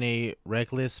always been a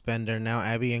reckless spender. Now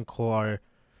Abby and Cole are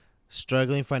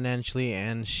struggling financially,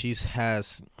 and she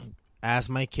has asked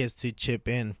my kids to chip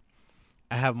in.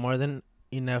 I have more than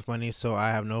enough money, so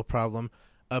I have no problem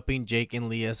upping Jake and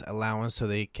Leah's allowance so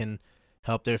they can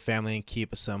help their family and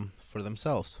keep some for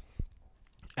themselves.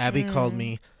 Abby called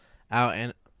me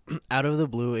out of the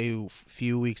blue a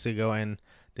few weeks ago, and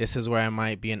this is where I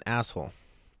might be an asshole.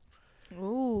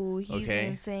 Ooh, he's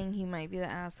been saying he might be the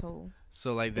asshole.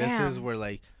 So, like, this is where,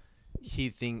 like, he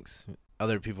thinks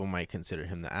other people might consider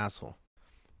him the asshole.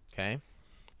 Okay?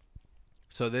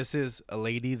 So, this is a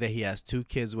lady that he has 2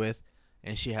 kids with,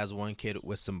 and she has 1 kid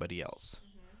with somebody else.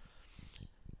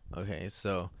 Okay,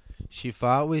 so she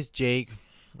fought with Jake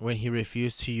when he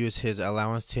refused to use his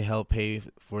allowance to help pay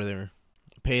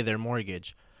their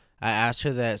mortgage. I asked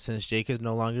her that since Jake is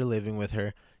no longer living with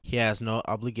her, he has no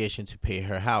obligation to pay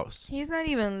her house. He's not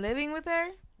even living with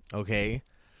her? Okay.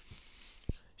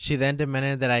 She then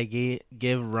demanded that I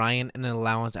give Ryan an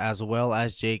allowance as well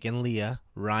as Jake and Leah,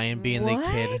 Ryan being the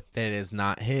kid that is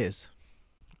not his.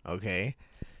 Okay.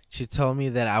 She told me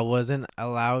that I wasn't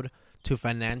allowed to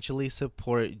financially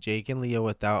support Jake and Leah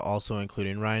without also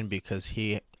including Ryan because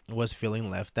he was feeling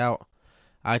left out.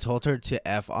 I told her to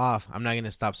F off. I'm not going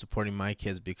to stop supporting my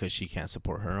kids because she can't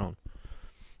support her own.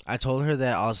 I told her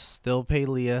that I'll still pay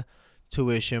Leah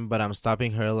tuition, but I'm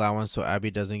stopping her allowance so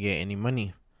Abby doesn't get any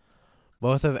money.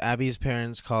 Both of Abby's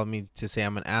parents called me to say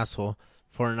I'm an asshole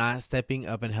for not stepping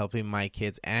up and helping my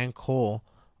kids, and Cole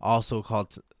also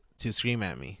called to scream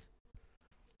at me.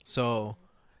 So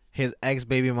his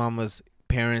ex-baby mama's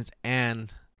parents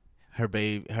and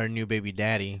her new baby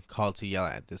daddy called to yell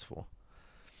at this fool.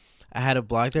 I had to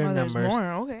block their there's numbers.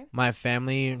 more. Okay. My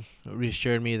family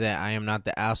reassured me that I am not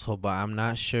the asshole, but I'm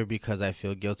not sure because I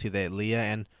feel guilty that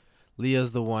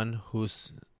Leah's the one who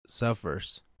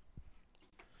suffers.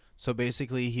 So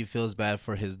basically, he feels bad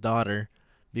for his daughter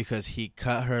because he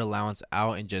cut her allowance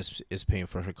out and just is paying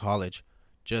for her college,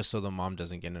 just so the mom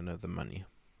doesn't get none of the money.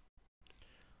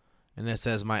 And it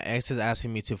says, my ex is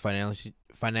asking me to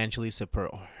financially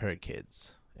support her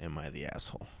kids. Am I the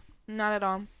asshole? Not at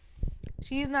all.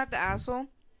 She's not the asshole.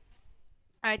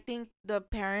 I think the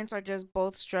parents are just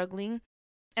both struggling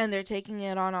and they're taking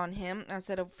it on him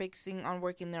instead of fixing on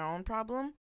working their own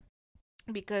problem.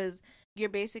 Because you're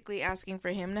basically asking for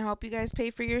him to help you guys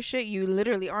pay for your shit. You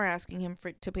literally are asking him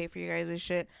to pay for your guys'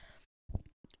 shit.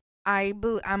 I'm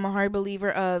a hard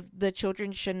believer of the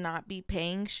children should not be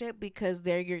paying shit because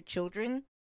they're your children.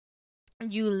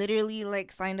 You literally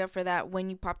like signed up for that when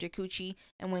you popped your coochie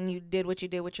and when you did what you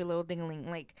did with your little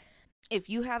dingling. Like, if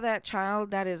you have that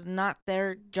child, that is not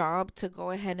their job to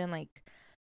go ahead and like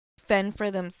fend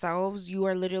for themselves. You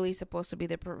are literally supposed to be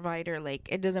the provider. Like,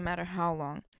 it doesn't matter how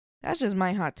long. That's just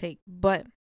my hot take. But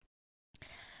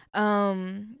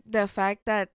the fact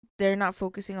that they're not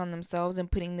focusing on themselves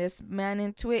and putting this man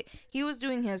into it, he was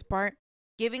doing his part,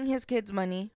 giving his kids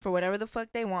money for whatever the fuck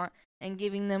they want and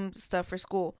giving them stuff for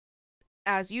school,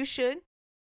 as you should.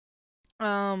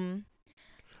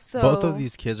 So both of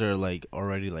these kids are like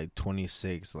already like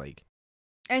 26, like,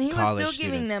 and he was still giving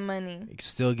students. them money, Like,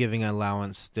 still giving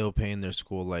allowance, still paying their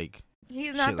school. Like,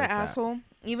 he's not the like asshole.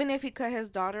 Even if he cut his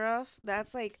daughter off,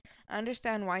 that's like, I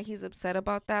understand why he's upset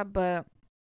about that, but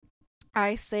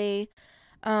I say,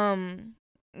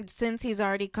 since he's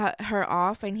already cut her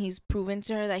off and he's proven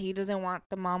to her that he doesn't want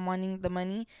the mom wanting the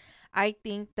money, I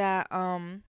think that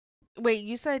wait,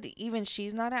 you said even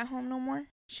she's not at home no more?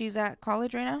 She's at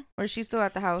college right now? Or she's still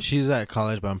at the house? She's at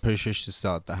college, but I'm pretty sure she's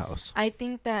still at the house. I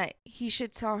think that he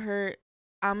should tell her,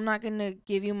 I'm not going to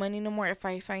give you money no more if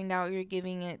I find out you're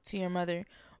giving it to your mother.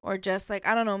 Or just like,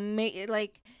 I don't know, make it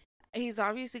like, he's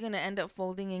obviously going to end up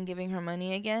folding and giving her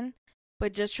money again.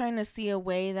 But just trying to see a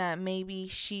way that maybe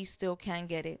she still can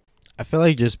get it. I feel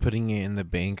like just putting it in the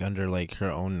bank under like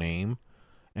her own name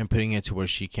and putting it to where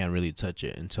she can't really touch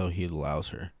it until he allows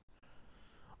her.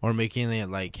 Or making it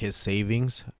like his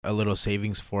savings, a little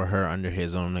savings for her under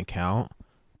his own account,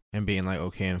 and being like,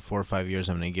 okay, in 4 or 5 years,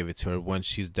 I'm going to give it to her once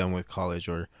she's done with college,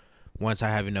 or once I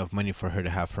have enough money for her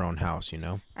to have her own house, you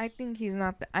know? I think he's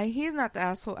not the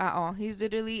asshole at all. He's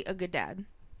literally a good dad.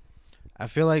 I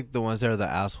feel like the ones that are the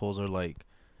assholes are like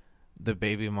the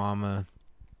baby mama.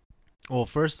 Well,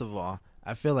 first of all,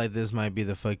 I feel like this might be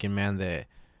the fucking man that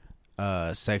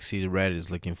Sexy Red is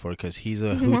looking for, because he's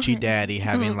a hoochie daddy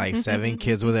having like 7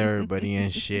 kids with everybody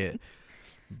and shit.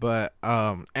 But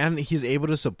and he's able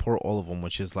to support all of them,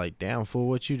 which is like, damn fool,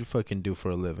 what you fucking do for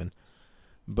a living.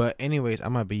 But anyways, I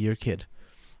might be your kid.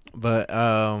 But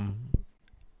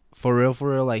for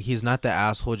real, like, he's not the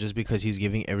asshole just because he's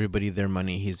giving everybody their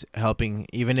money. He's helping,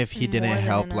 even if he didn't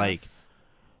help enough. Like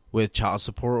with child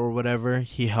support or whatever,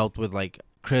 he helped with like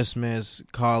Christmas,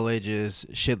 colleges,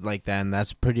 shit like that, and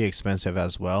that's pretty expensive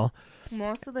as well.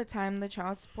 Most of the time the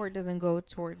child support doesn't go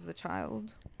towards the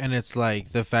child. And it's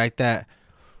like the fact that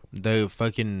the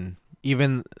fucking,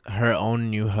 even her own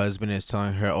new husband is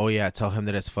telling her, oh yeah, tell him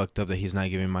that it's fucked up that he's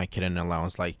not giving my kid an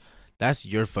allowance. Like, that's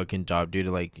your fucking job, dude.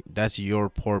 Like, that's your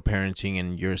poor parenting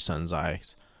in your son's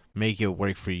eyes. Make it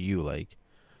work for you. Like,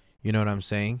 you know what I'm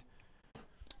saying?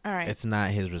 All right. It's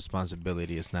not his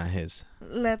responsibility. It's not his.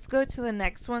 Let's go to the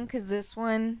next one, because this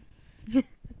one,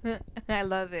 I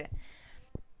love it.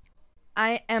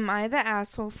 Am I the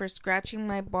asshole for scratching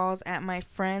my balls at my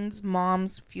friend's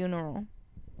mom's funeral?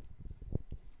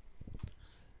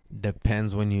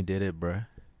 Depends when you did it, bruh.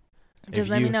 Just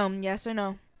let me know, yes or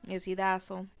no. Is he the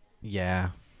asshole? Yeah.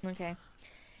 Okay.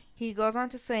 He goes on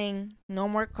to saying, no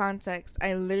more context.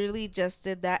 I literally just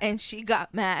did that and she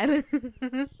got mad.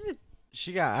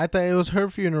 I thought it was her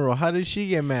funeral. How did she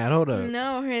get mad? Hold up.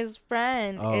 No, his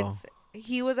friend. Oh.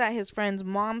 He was at his friend's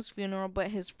mom's funeral, but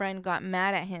his friend got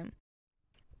mad at him.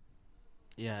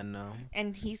 Yeah, no.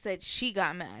 And he said she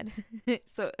got mad.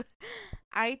 So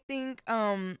I think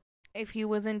if he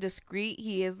wasn't discreet,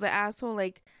 he is the asshole.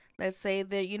 Like, let's say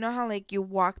that, you know how like you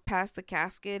walk past the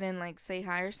casket and like say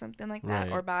hi or something like that,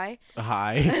 right. Or bye.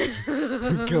 Hi.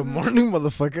 Good morning,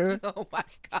 motherfucker. Oh my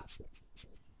god.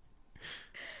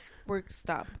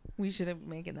 Stop. We should have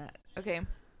making that. Okay.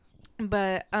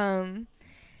 But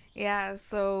yeah,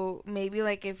 so maybe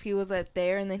like if he was up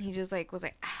there and then he just like was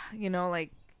like,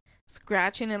 like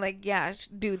scratching it, like, yeah,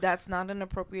 dude, that's not an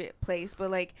appropriate place.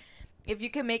 But like, if you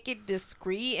can make it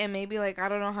discreet and maybe like, I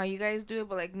don't know how you guys do it,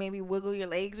 but like maybe wiggle your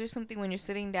legs or something when you're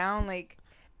sitting down, like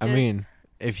I mean,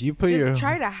 if you put your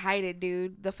try to hide it,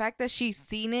 dude. The fact that she's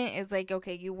seen it is like,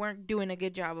 okay, you weren't doing a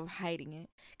good job of hiding it.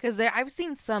 Because I've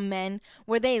seen some men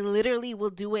where they literally will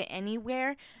do it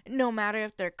anywhere, no matter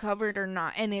if they're covered or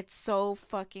not. And it's so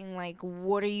fucking like,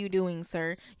 what are you doing,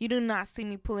 sir? You do not see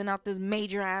me pulling out this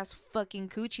major ass fucking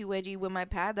coochie wedgie with my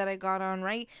pad that I got on,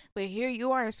 right? But here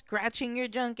you are scratching your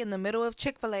junk in the middle of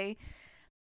Chick-fil-A.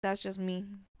 That's just me,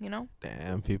 you know?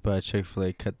 Damn, people at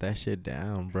Chick-fil-A cut that shit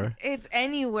down, bro. It's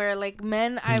anywhere. Like,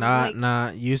 men,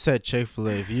 Nah, you said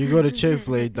Chick-fil-A. If you go to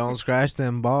Chick-fil-A, don't scratch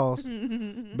them balls.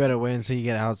 Better wait until you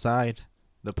get outside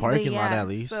the parking lot at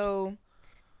least. So,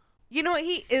 you know what?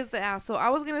 He is the asshole. I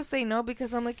was going to say no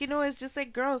because I'm like, you know, it's just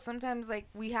like girls. Sometimes, like,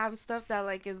 we have stuff that,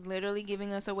 like, is literally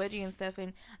giving us a wedgie and stuff,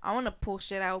 and I want to pull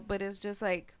shit out, but it's just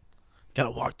like... Gotta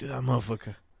walk through that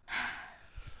motherfucker.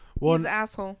 He's the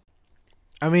asshole.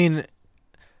 I mean,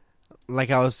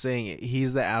 like I was saying,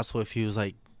 he's the asshole if he was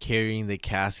like carrying the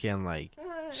casket and like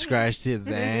scratched it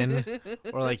then,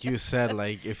 or like you said,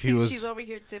 like if he was. She's over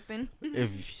here tipping.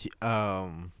 If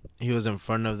he was in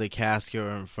front of the casket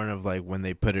or in front of like when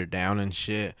they put her down and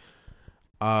shit.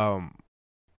 But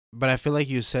I feel like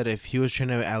you said if he was trying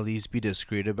to at least be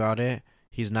discreet about it,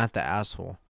 he's not the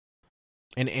asshole.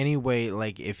 In any way,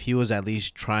 like if he was at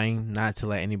least trying not to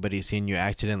let anybody see and you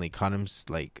accidentally caught him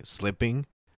like slipping,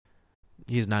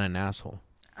 he's not an asshole.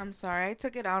 I'm sorry, I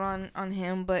took it out on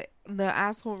him, but the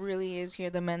asshole really is here,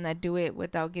 the men that do it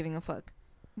without giving a fuck.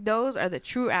 Those are the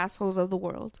true assholes of the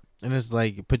world. And it's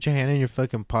like, put your hand in your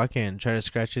fucking pocket and try to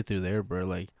scratch it through there, bro.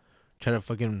 Like, try to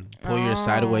fucking pull your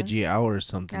side wedgie out or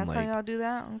something. That's how y'all do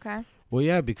that? Okay. Well,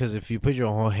 yeah, because if you put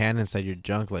your whole hand inside your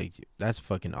junk, like, that's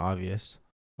fucking obvious.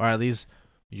 Or at least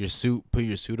your suit, put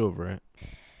your suit over it.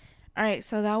 All right,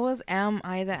 so that was Am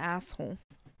I the Asshole?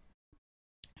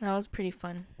 That was pretty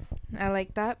fun. I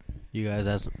like that. You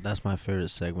guys, that's my favorite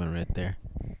segment right there.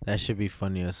 That should be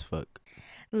funny as fuck.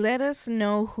 Let us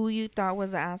know who you thought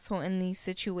was the asshole in these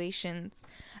situations.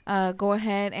 Go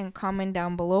ahead and comment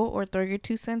down below or throw your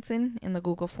 2 cents in the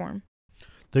Google form.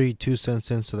 32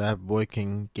 cents in so that boy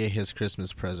can get his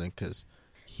Christmas present because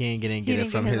he didn't get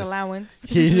it from his allowance.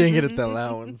 He didn't get the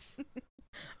allowance.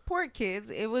 Poor kids.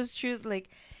 It was true. Like,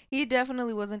 he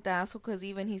definitely wasn't the asshole because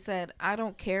even he said, I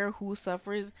don't care who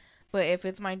suffers, but if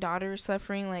it's my daughter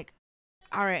suffering, like,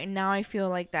 all right, now I feel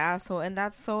like the asshole. And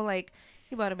that's so, like,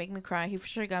 he about to make me cry. He for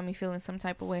sure got me feeling some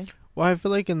type of way. Well, I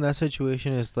feel like in that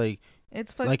situation, it's like,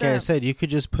 it's fucked like up. I said, you could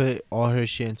just put all her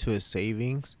shit into a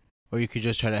savings, or you could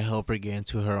just try to help her get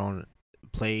into her own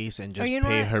place and just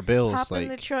pay her bills. Hop in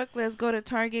the truck. Let's go to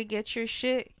Target. Get your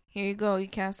shit. Here you go. You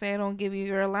can't say I don't give you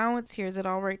your allowance. Here's it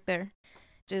all right there.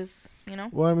 Just, you know.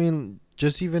 Well, I mean,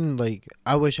 just even like,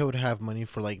 I wish I would have money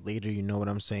for like later. You know what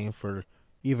I'm saying? For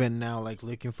even now, like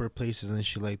looking for places and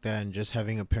shit like that, and just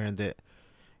having a parent that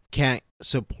can't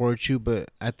support you,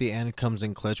 but at the end comes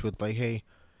in clutch with like, hey,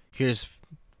 here's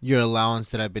your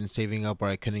allowance that I've been saving up or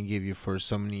I couldn't give you for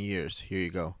so many years. Here you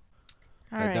go.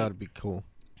 All right. That would be cool.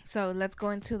 So let's go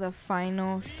into the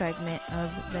final segment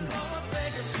of the night.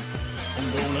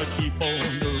 I'm gonna keep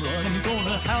on the run,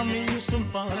 gonna have me some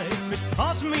fun. It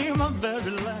cost me my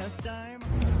very last dime.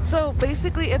 So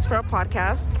basically it's for a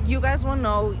podcast. You guys will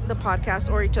know the podcast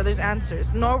or each other's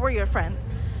answers, nor were your friends.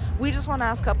 We just want to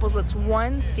ask couples what's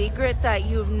one secret that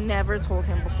you've never told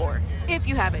him before, if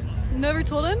you have any. Never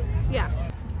told him? Yeah.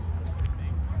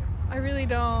 I really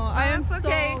don't. I am so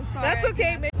sorry. That's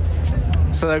okay.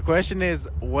 So the question is,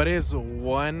 what is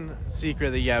one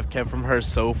secret that you have kept from her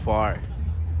so far?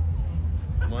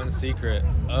 One secret.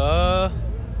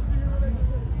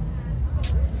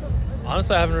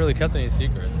 Honestly, I haven't really kept any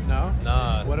secrets. No?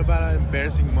 Nah. What about an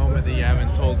embarrassing moment that you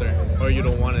haven't told her? Or you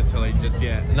don't want to tell her just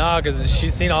yet? Nah, because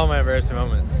she's seen all my embarrassing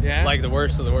moments. Yeah? Like the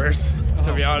worst of the worst,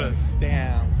 to be honest.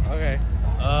 Damn. Okay.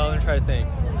 Let me try to think.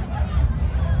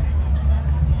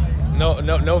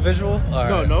 No visual? All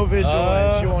right. No visual.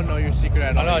 And she won't know your secret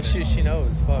at all. No, she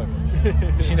knows. Fuck.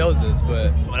 She knows this,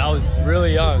 but when I was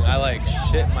really young, I like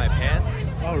shit my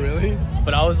pants. Oh, really?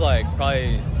 But I was like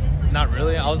probably not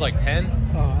really. I was like 10,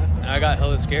 and I got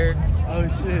hella scared. Oh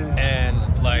shit!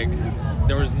 And like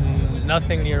there was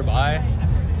nothing nearby,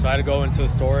 so I had to go into a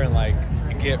store and like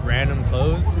get random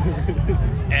clothes.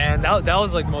 And that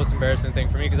was like the most embarrassing thing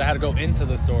for me because I had to go into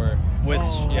the store with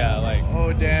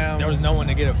oh damn, there was no one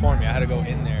to get it for me. I had to go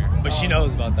in there, but she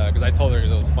knows about that because I told her it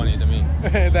was funny to me.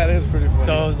 That is pretty funny.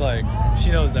 So I was like,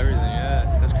 she knows everything.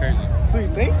 Yeah, that's crazy.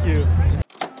 Sweet, thank you.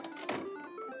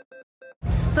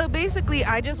 So basically,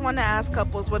 I just want to ask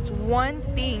couples what's one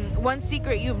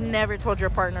secret you've never told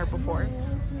your partner before.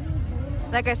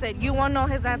 Like I said, you won't know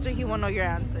his answer, he won't know your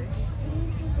answer.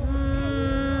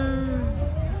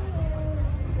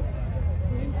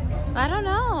 I don't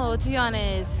know, to be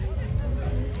honest.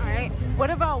 All right. What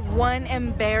about one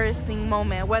embarrassing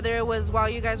moment, whether it was while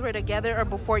you guys were together or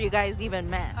before you guys even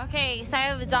met? Okay, so I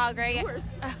have a dog, right?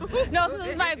 No, this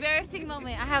is my embarrassing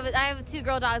moment. I have 2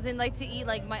 girl dogs and like to eat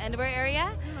like my underwear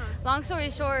area. Long story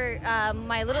short, I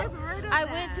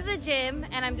went to the gym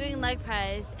and I'm doing leg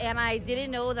press and I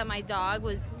didn't know that my dog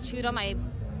was chewed on my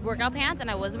workout pants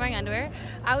and I wasn't wearing underwear.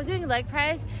 I was doing leg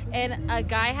press and a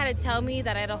guy had to tell me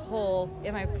that I had a hole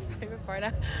in my private part.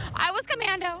 I was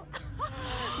commando.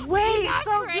 Wait,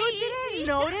 so crazy? you didn't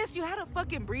notice you had a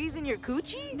fucking breeze in your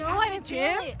coochie? No, I didn't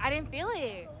feel it. I didn't feel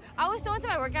it. I was so into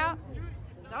my workout.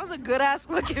 That was a good ass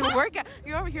fucking workout.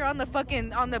 You're over here on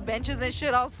the benches and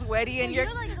shit, all sweaty, and you're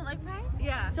like the leg press.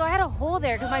 Yeah. So I had a hole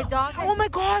there because my dog. Oh my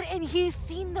god! And he's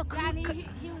seen the Yeah, and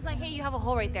he was like, "Hey, you have a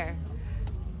hole right there."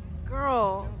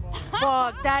 Girl,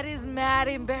 fuck, that is mad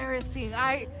embarrassing.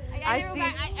 I see.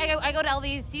 I go to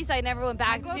LVC, so I never went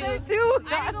back. I go there too.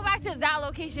 I didn't go back to that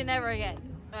location ever again.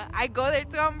 I go there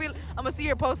too. I'm gonna see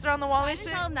your poster on the wall and shit.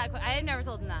 Tell him that. I never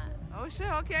told him that. Oh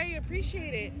shit. Okay, I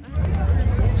appreciate it.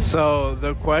 So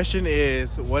the question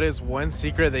is, what is one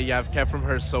secret that you have kept from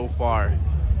her so far?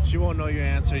 She won't know your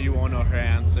answer. You won't know her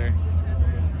answer.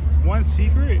 One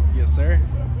secret? Yes, sir.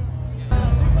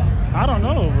 I don't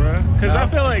know, bro. Because I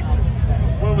feel like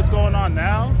what was going on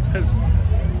now, because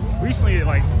recently,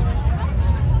 like,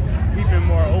 we've been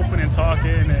more open and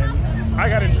talking, and I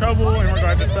got in trouble in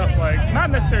regards to stuff like, not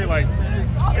necessarily like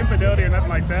infidelity or nothing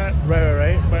like that.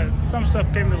 Right. But some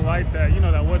stuff came to the light that,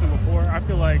 that wasn't before. I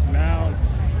feel like now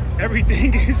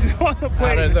everything is on the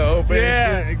plate. Out in the open.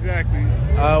 Yeah, exactly.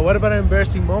 What about an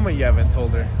embarrassing moment you haven't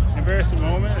told her? Embarrassing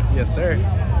moment? Yes, sir.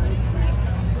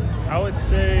 I would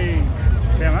say,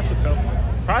 damn, that's a tough one.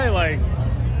 Probably like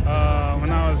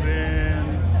when I was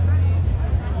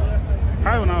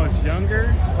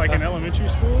younger, like in elementary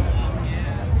school.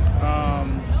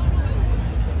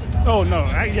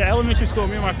 Elementary school,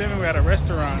 me and my family were at a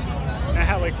restaurant and I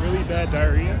had like really bad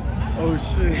diarrhea. Oh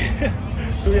shit.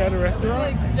 So we had a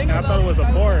restaurant and I thought it was a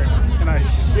bar and I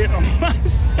shit on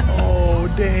myself. Oh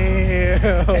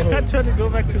damn. And I tried to go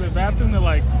back to the bathroom. They're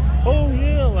like, oh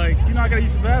yeah, like, I gotta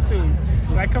use the bathroom.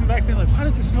 So I come back, they're like, why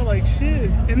does it smell like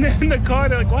shit? And then in the car,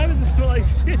 they're like, why does it smell like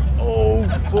shit? Oh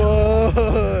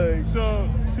fuck. So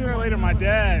sooner or later, my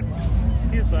dad,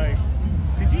 he's like,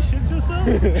 did you shit yourself?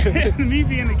 And me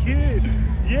being a kid,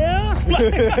 yeah.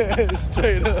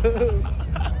 Straight up.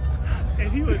 And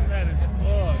he was mad as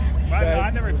fuck. I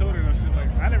never told her no shit like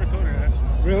that. I never told her that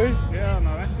shit. Really? Yeah,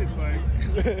 no, that shit's like...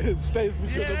 It stays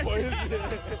between the boys.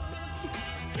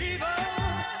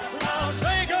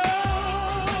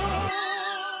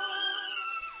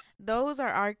 Those are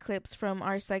our clips from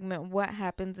our segment, What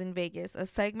Happens in Vegas, a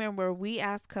segment where we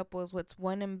ask couples what's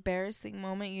one embarrassing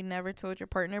moment you never told your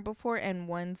partner before and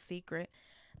one secret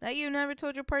that you never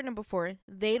told your partner before.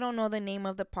 They don't know the name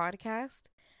of the podcast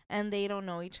and they don't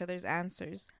know each other's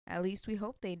answers. At least we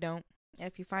hope they don't.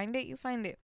 If you find it, you find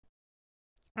it.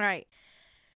 All right.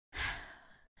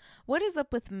 What is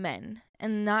up with men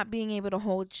and not being able to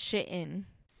hold shit in?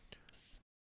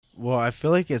 Well, I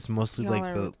feel like it's mostly Y'all like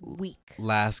are the weak.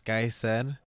 last guy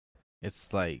said.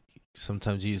 It's like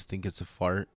sometimes you just think it's a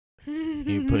fart.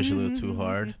 You push a little too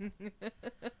hard.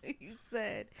 You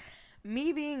said,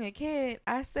 me being a kid,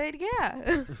 I said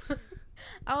yeah.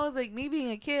 I was like, me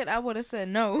being a kid, I would have said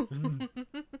no.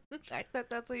 I thought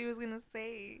that's what he was going to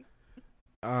say.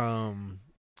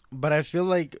 But I feel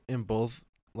like in both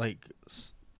like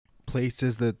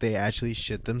places that they actually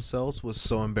shit themselves was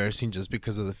so embarrassing just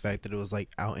because of the fact that it was like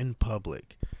out in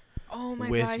public. Oh my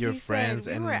with God, your he friends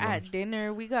said, and we were at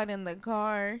dinner. We got in the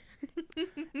car.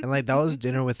 And like that was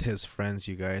dinner with his friends,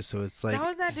 you guys. So it's like that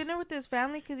was not dinner with his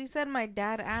family because he said my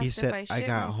dad asked he if said I shit I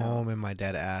got myself. home and my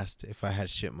dad asked if I had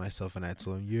shit myself and I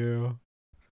told him yeah.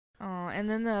 Oh, and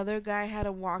then the other guy had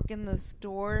to walk in the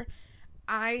store.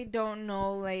 I don't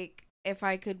know, like, if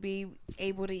I could be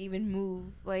able to even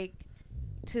move, like,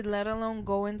 to let alone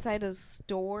go inside a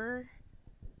store.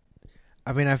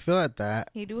 I mean, I feel at that.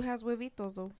 He has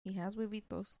huevitos, though. He has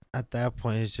huevitos. At that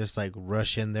point, it's just like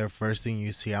rush in there. First thing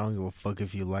you see, I don't give a fuck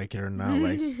if you like it or not.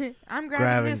 Like, I'm grab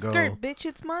grabbing and this go. skirt, bitch.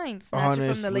 It's mine. Snatch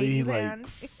it from the lady's hand.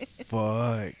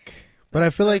 Fuck. But I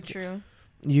feel like true.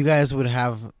 You guys would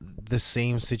have the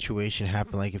same situation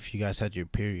happen, like if you guys had your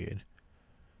period.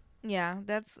 Yeah,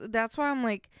 that's why I'm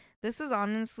like, this has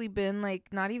honestly been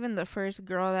like not even the first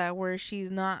girl that where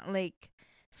she's not like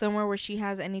somewhere where she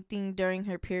has anything during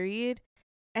her period,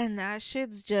 and that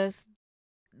shit's just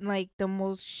like the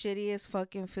most shittiest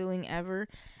fucking feeling ever,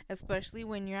 especially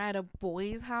when you're at a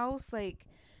boy's house. Like,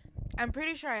 I'm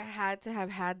pretty sure I had to have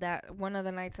had that one of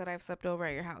the nights that I've slept over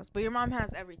at your house. But your mom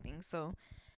has everything, so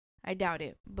I doubt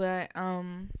it. But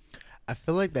I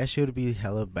feel like that should be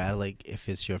hella bad. Like if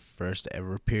it's your first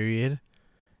ever period,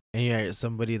 and you're at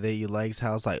somebody that you like's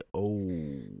house, like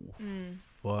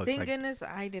fuck. Thank like, goodness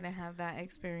I didn't have that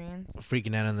experience.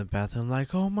 freaking out in the bathroom,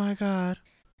 like, oh my god,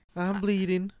 I'm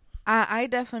bleeding. I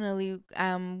definitely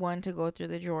am one to go through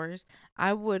the drawers.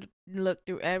 I would look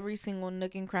through every single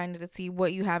nook and cranny to see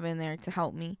what you have in there to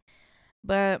help me.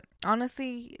 But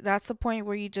honestly, that's the point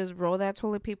where you just roll that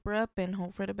toilet paper up and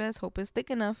hope for the best. Hope it's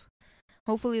thick enough.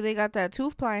 Hopefully they got that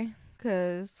tooth ply,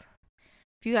 because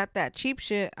if you got that cheap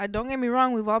shit, don't get me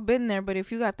wrong, we've all been there, but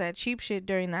if you got that cheap shit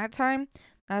during that time,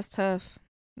 that's tough.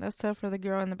 That's tough for the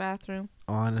girl in the bathroom.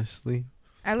 Honestly.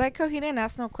 I like how he didn't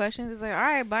ask no questions. He's like, all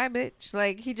right, bye, bitch.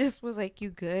 Like, he just was like,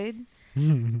 you good?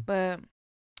 But,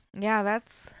 yeah,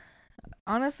 that's,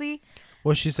 honestly.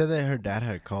 Well, she said that her dad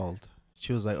had called.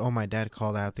 She was like, oh, my dad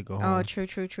called. I have to go home. Oh, true.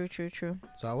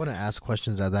 So I wouldn't ask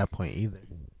questions at that point either.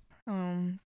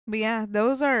 But, yeah,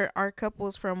 those are our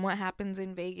couples from What Happens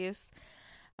in Vegas.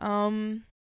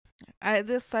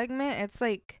 This segment, it's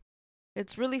like,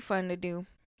 it's really fun to do.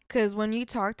 Because when you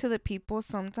talk to the people,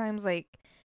 sometimes, like,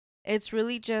 it's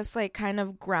really just like kind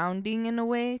of grounding in a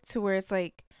way, to where it's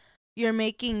like you're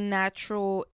making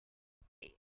natural,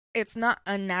 it's not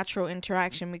a natural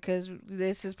interaction, because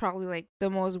this is probably like the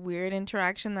most weird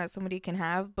interaction that somebody can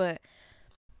have, but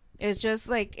it's just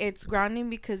like, it's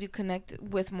grounding because you connect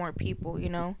with more people, you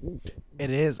know? It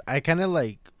is. I kind of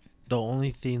like, the only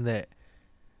thing that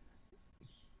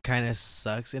kind of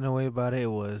sucks in a way about it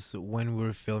was when we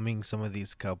were filming some of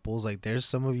these couples, like there's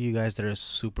some of you guys that are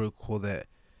super cool that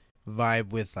vibe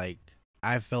with, like,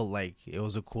 I felt like it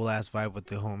was a cool ass vibe with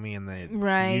the homie, and then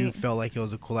you felt like it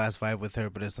was a cool ass vibe with her,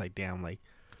 but it's like, damn, like,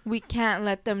 we can't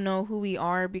let them know who we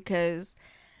are, because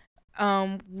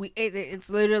it's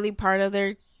literally part of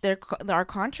our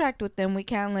contract with them. We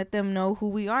can't let them know who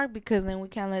we are, because then we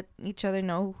can't let each other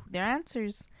know their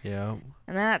answers. Yeah.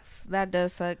 And that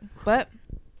does suck. But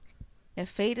if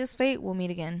fate is fate, we'll meet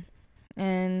again,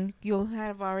 and you'll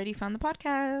have already found the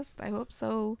podcast. I hope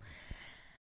so.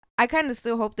 I kind of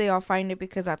still hope they all find it,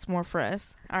 because that's more for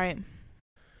us. All right.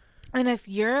 And if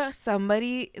you're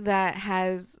somebody that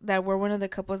we're one of the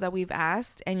couples that we've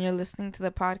asked, and you're listening to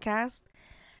the podcast,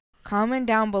 comment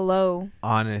down below.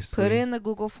 Honestly. Put it in the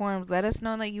Google Forms. Let us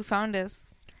know that you found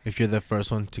us. If you're the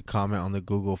first one to comment on the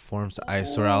Google Forms, I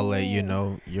swear I'll let you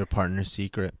know your partner's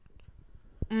secret.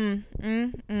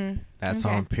 That's okay.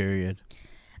 on period.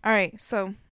 All right.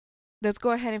 So let's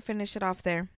go ahead and finish it off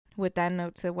there with that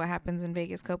note to What Happens in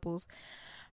Vegas couples.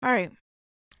 All right.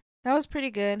 That was pretty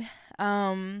good.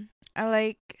 I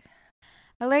like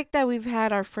that we've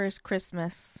had our first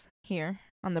Christmas here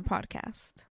on the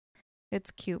podcast.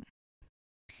 It's cute.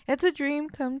 It's a dream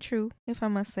come true, if I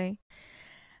must say.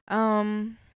 How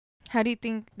do you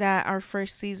think that our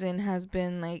first season has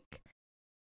been, like,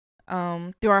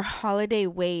 through our holiday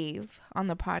wave on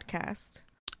the podcast?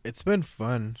 It's been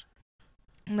fun.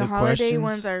 The holiday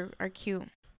ones are cute.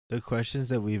 The questions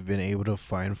that we've been able to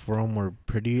find for them were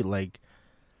pretty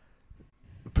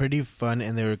fun,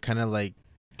 and they were kind of like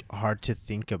hard to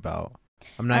think about.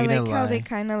 I'm not gonna lie. I like how they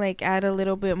kind of like add a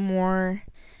little bit more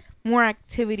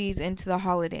activities into the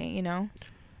holiday, you know?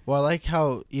 Well, I like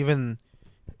how even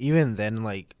then,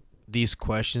 like, these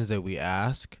questions that we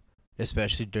ask,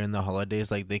 especially during the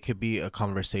holidays, like, they could be a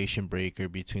conversation breaker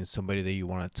between somebody that you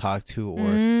want to talk to,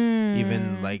 or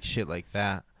even like shit like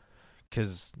that.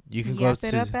 Because you can go up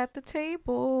at the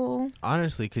table.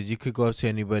 Honestly, because you could go up to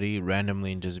anybody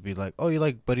randomly and just be like, oh, you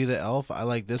like Buddy the Elf? I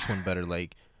like this one better.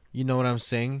 Like, you know what I'm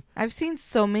saying? I've seen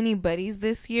so many buddies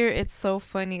this year. It's so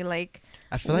funny. Like,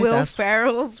 I feel like Will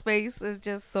Ferrell's face is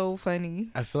just so funny.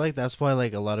 I feel like that's why,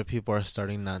 like, a lot of people are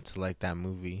starting not to like that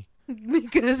movie.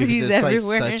 because he's it's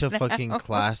everywhere like such now. a fucking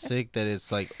classic that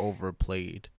it's like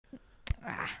overplayed.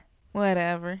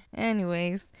 Whatever.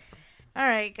 Anyways. All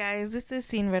right, guys. This is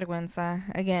Sin Vergüenza.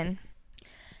 Again,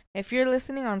 if you're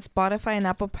listening on Spotify and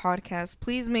Apple Podcasts,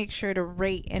 please make sure to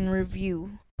rate and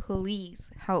review. Please.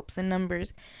 Helps in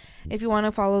numbers. If you want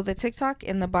to follow the TikTok,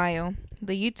 in the bio.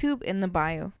 The YouTube, in the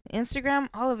bio. Instagram,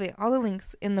 all of it. All the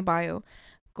links in the bio.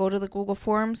 Go to the Google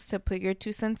Forms to put your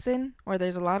 2 cents in. Or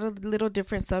there's a lot of little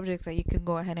different subjects that you can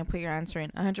go ahead and put your answer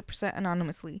in. 100%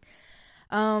 anonymously.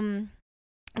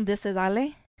 This is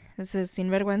Ale. This is Sin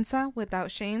Vergüenza,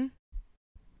 without shame.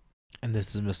 And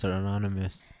this is Mr.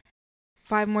 Anonymous.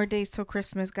 5 more days till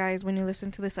Christmas, guys. When you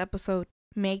listen to this episode,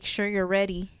 make sure you're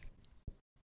ready.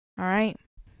 All right.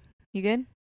 You good?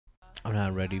 I'm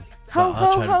not ready. Ho, but I'll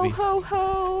ho, try to ho, be. ho,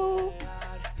 ho.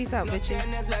 Peace out, bitches.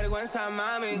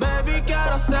 Baby,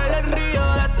 quiero ser el río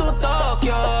de tu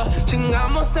Tokio.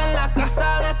 Chingamos en la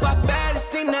casa de papel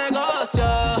sin negocio.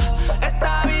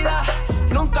 Esta vida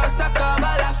nunca se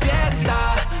acaba la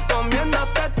fiesta.